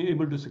been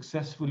able to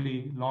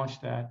successfully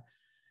launch that.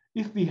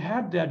 If we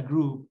had that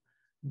group,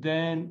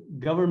 then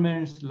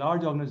governments,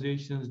 large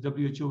organizations,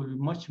 WHO will be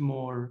much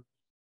more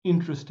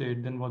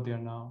interested than what they are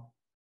now.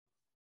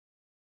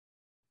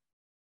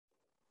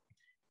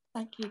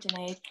 Thank you,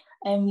 Junaid.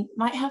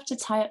 Might have to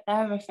tie up there,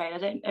 I'm afraid. I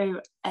don't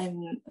know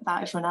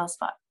about everyone else,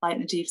 but like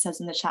Najeeb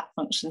says in the chat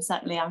function,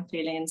 certainly I'm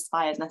feeling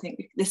inspired, and I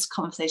think this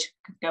conversation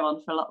could go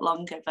on for a lot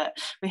longer, but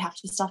we have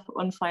to stop at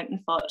one point,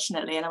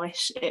 unfortunately, and I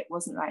wish it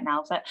wasn't right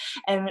now. But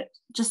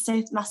just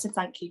a massive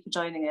thank you for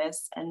joining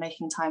us and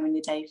making time in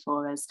your day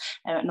for us,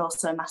 and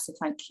also a massive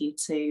thank you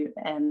to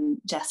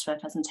Jess for her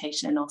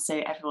presentation, and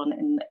also everyone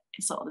in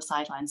sort of the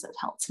sidelines that have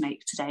helped to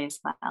make today as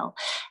well.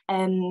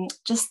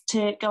 Just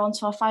to go on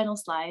to our final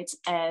slide,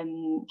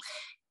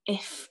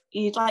 if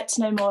you'd like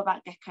to know more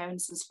about GECCo and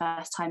this is the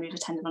first time you've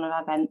attended one of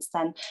our events,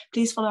 then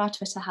please follow our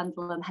Twitter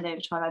handle and head over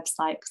to our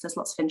website, because there's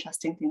lots of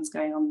interesting things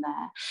going on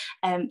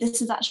there.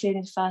 This is actually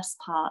only the first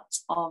part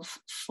of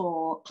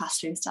 4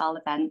 classroom style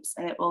events,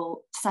 and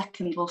will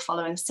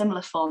follow in a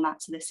similar format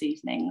to this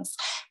evening's.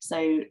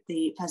 So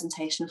the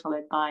presentation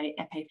followed by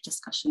a paper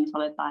discussion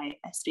followed by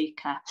a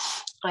speaker.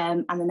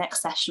 And the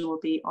next session will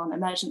be on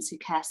emergency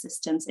care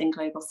systems in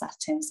global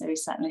settings, so we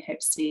certainly hope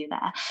to see you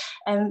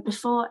there.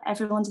 Before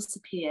everyone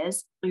disappears,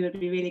 we would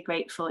be really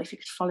grateful if you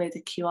could follow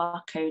the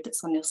QR code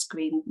that's on your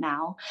screen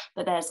now,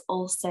 but there's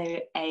also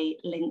a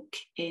link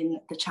in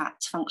the chat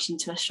function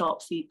to a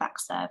short feedback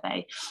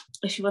survey.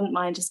 If you wouldn't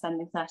mind just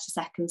spending 30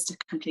 seconds to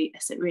complete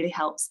this, it really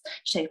helps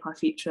shape our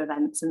future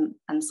events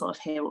and sort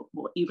of hear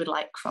what you would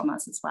like from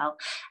us as well.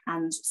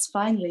 And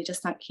finally,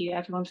 just thank you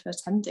everyone for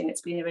attending.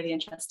 It's been a really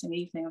interesting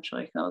evening, I'm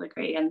sure you can all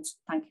agree, and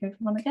thank you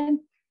everyone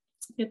again.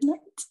 Good night.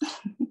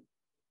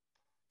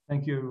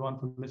 Thank you everyone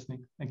for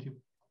listening. Thank you.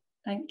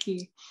 Thank you.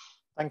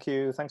 Thank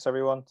you. Thanks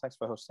everyone. Thanks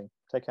for hosting.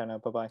 Take care now.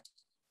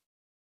 Bye-bye.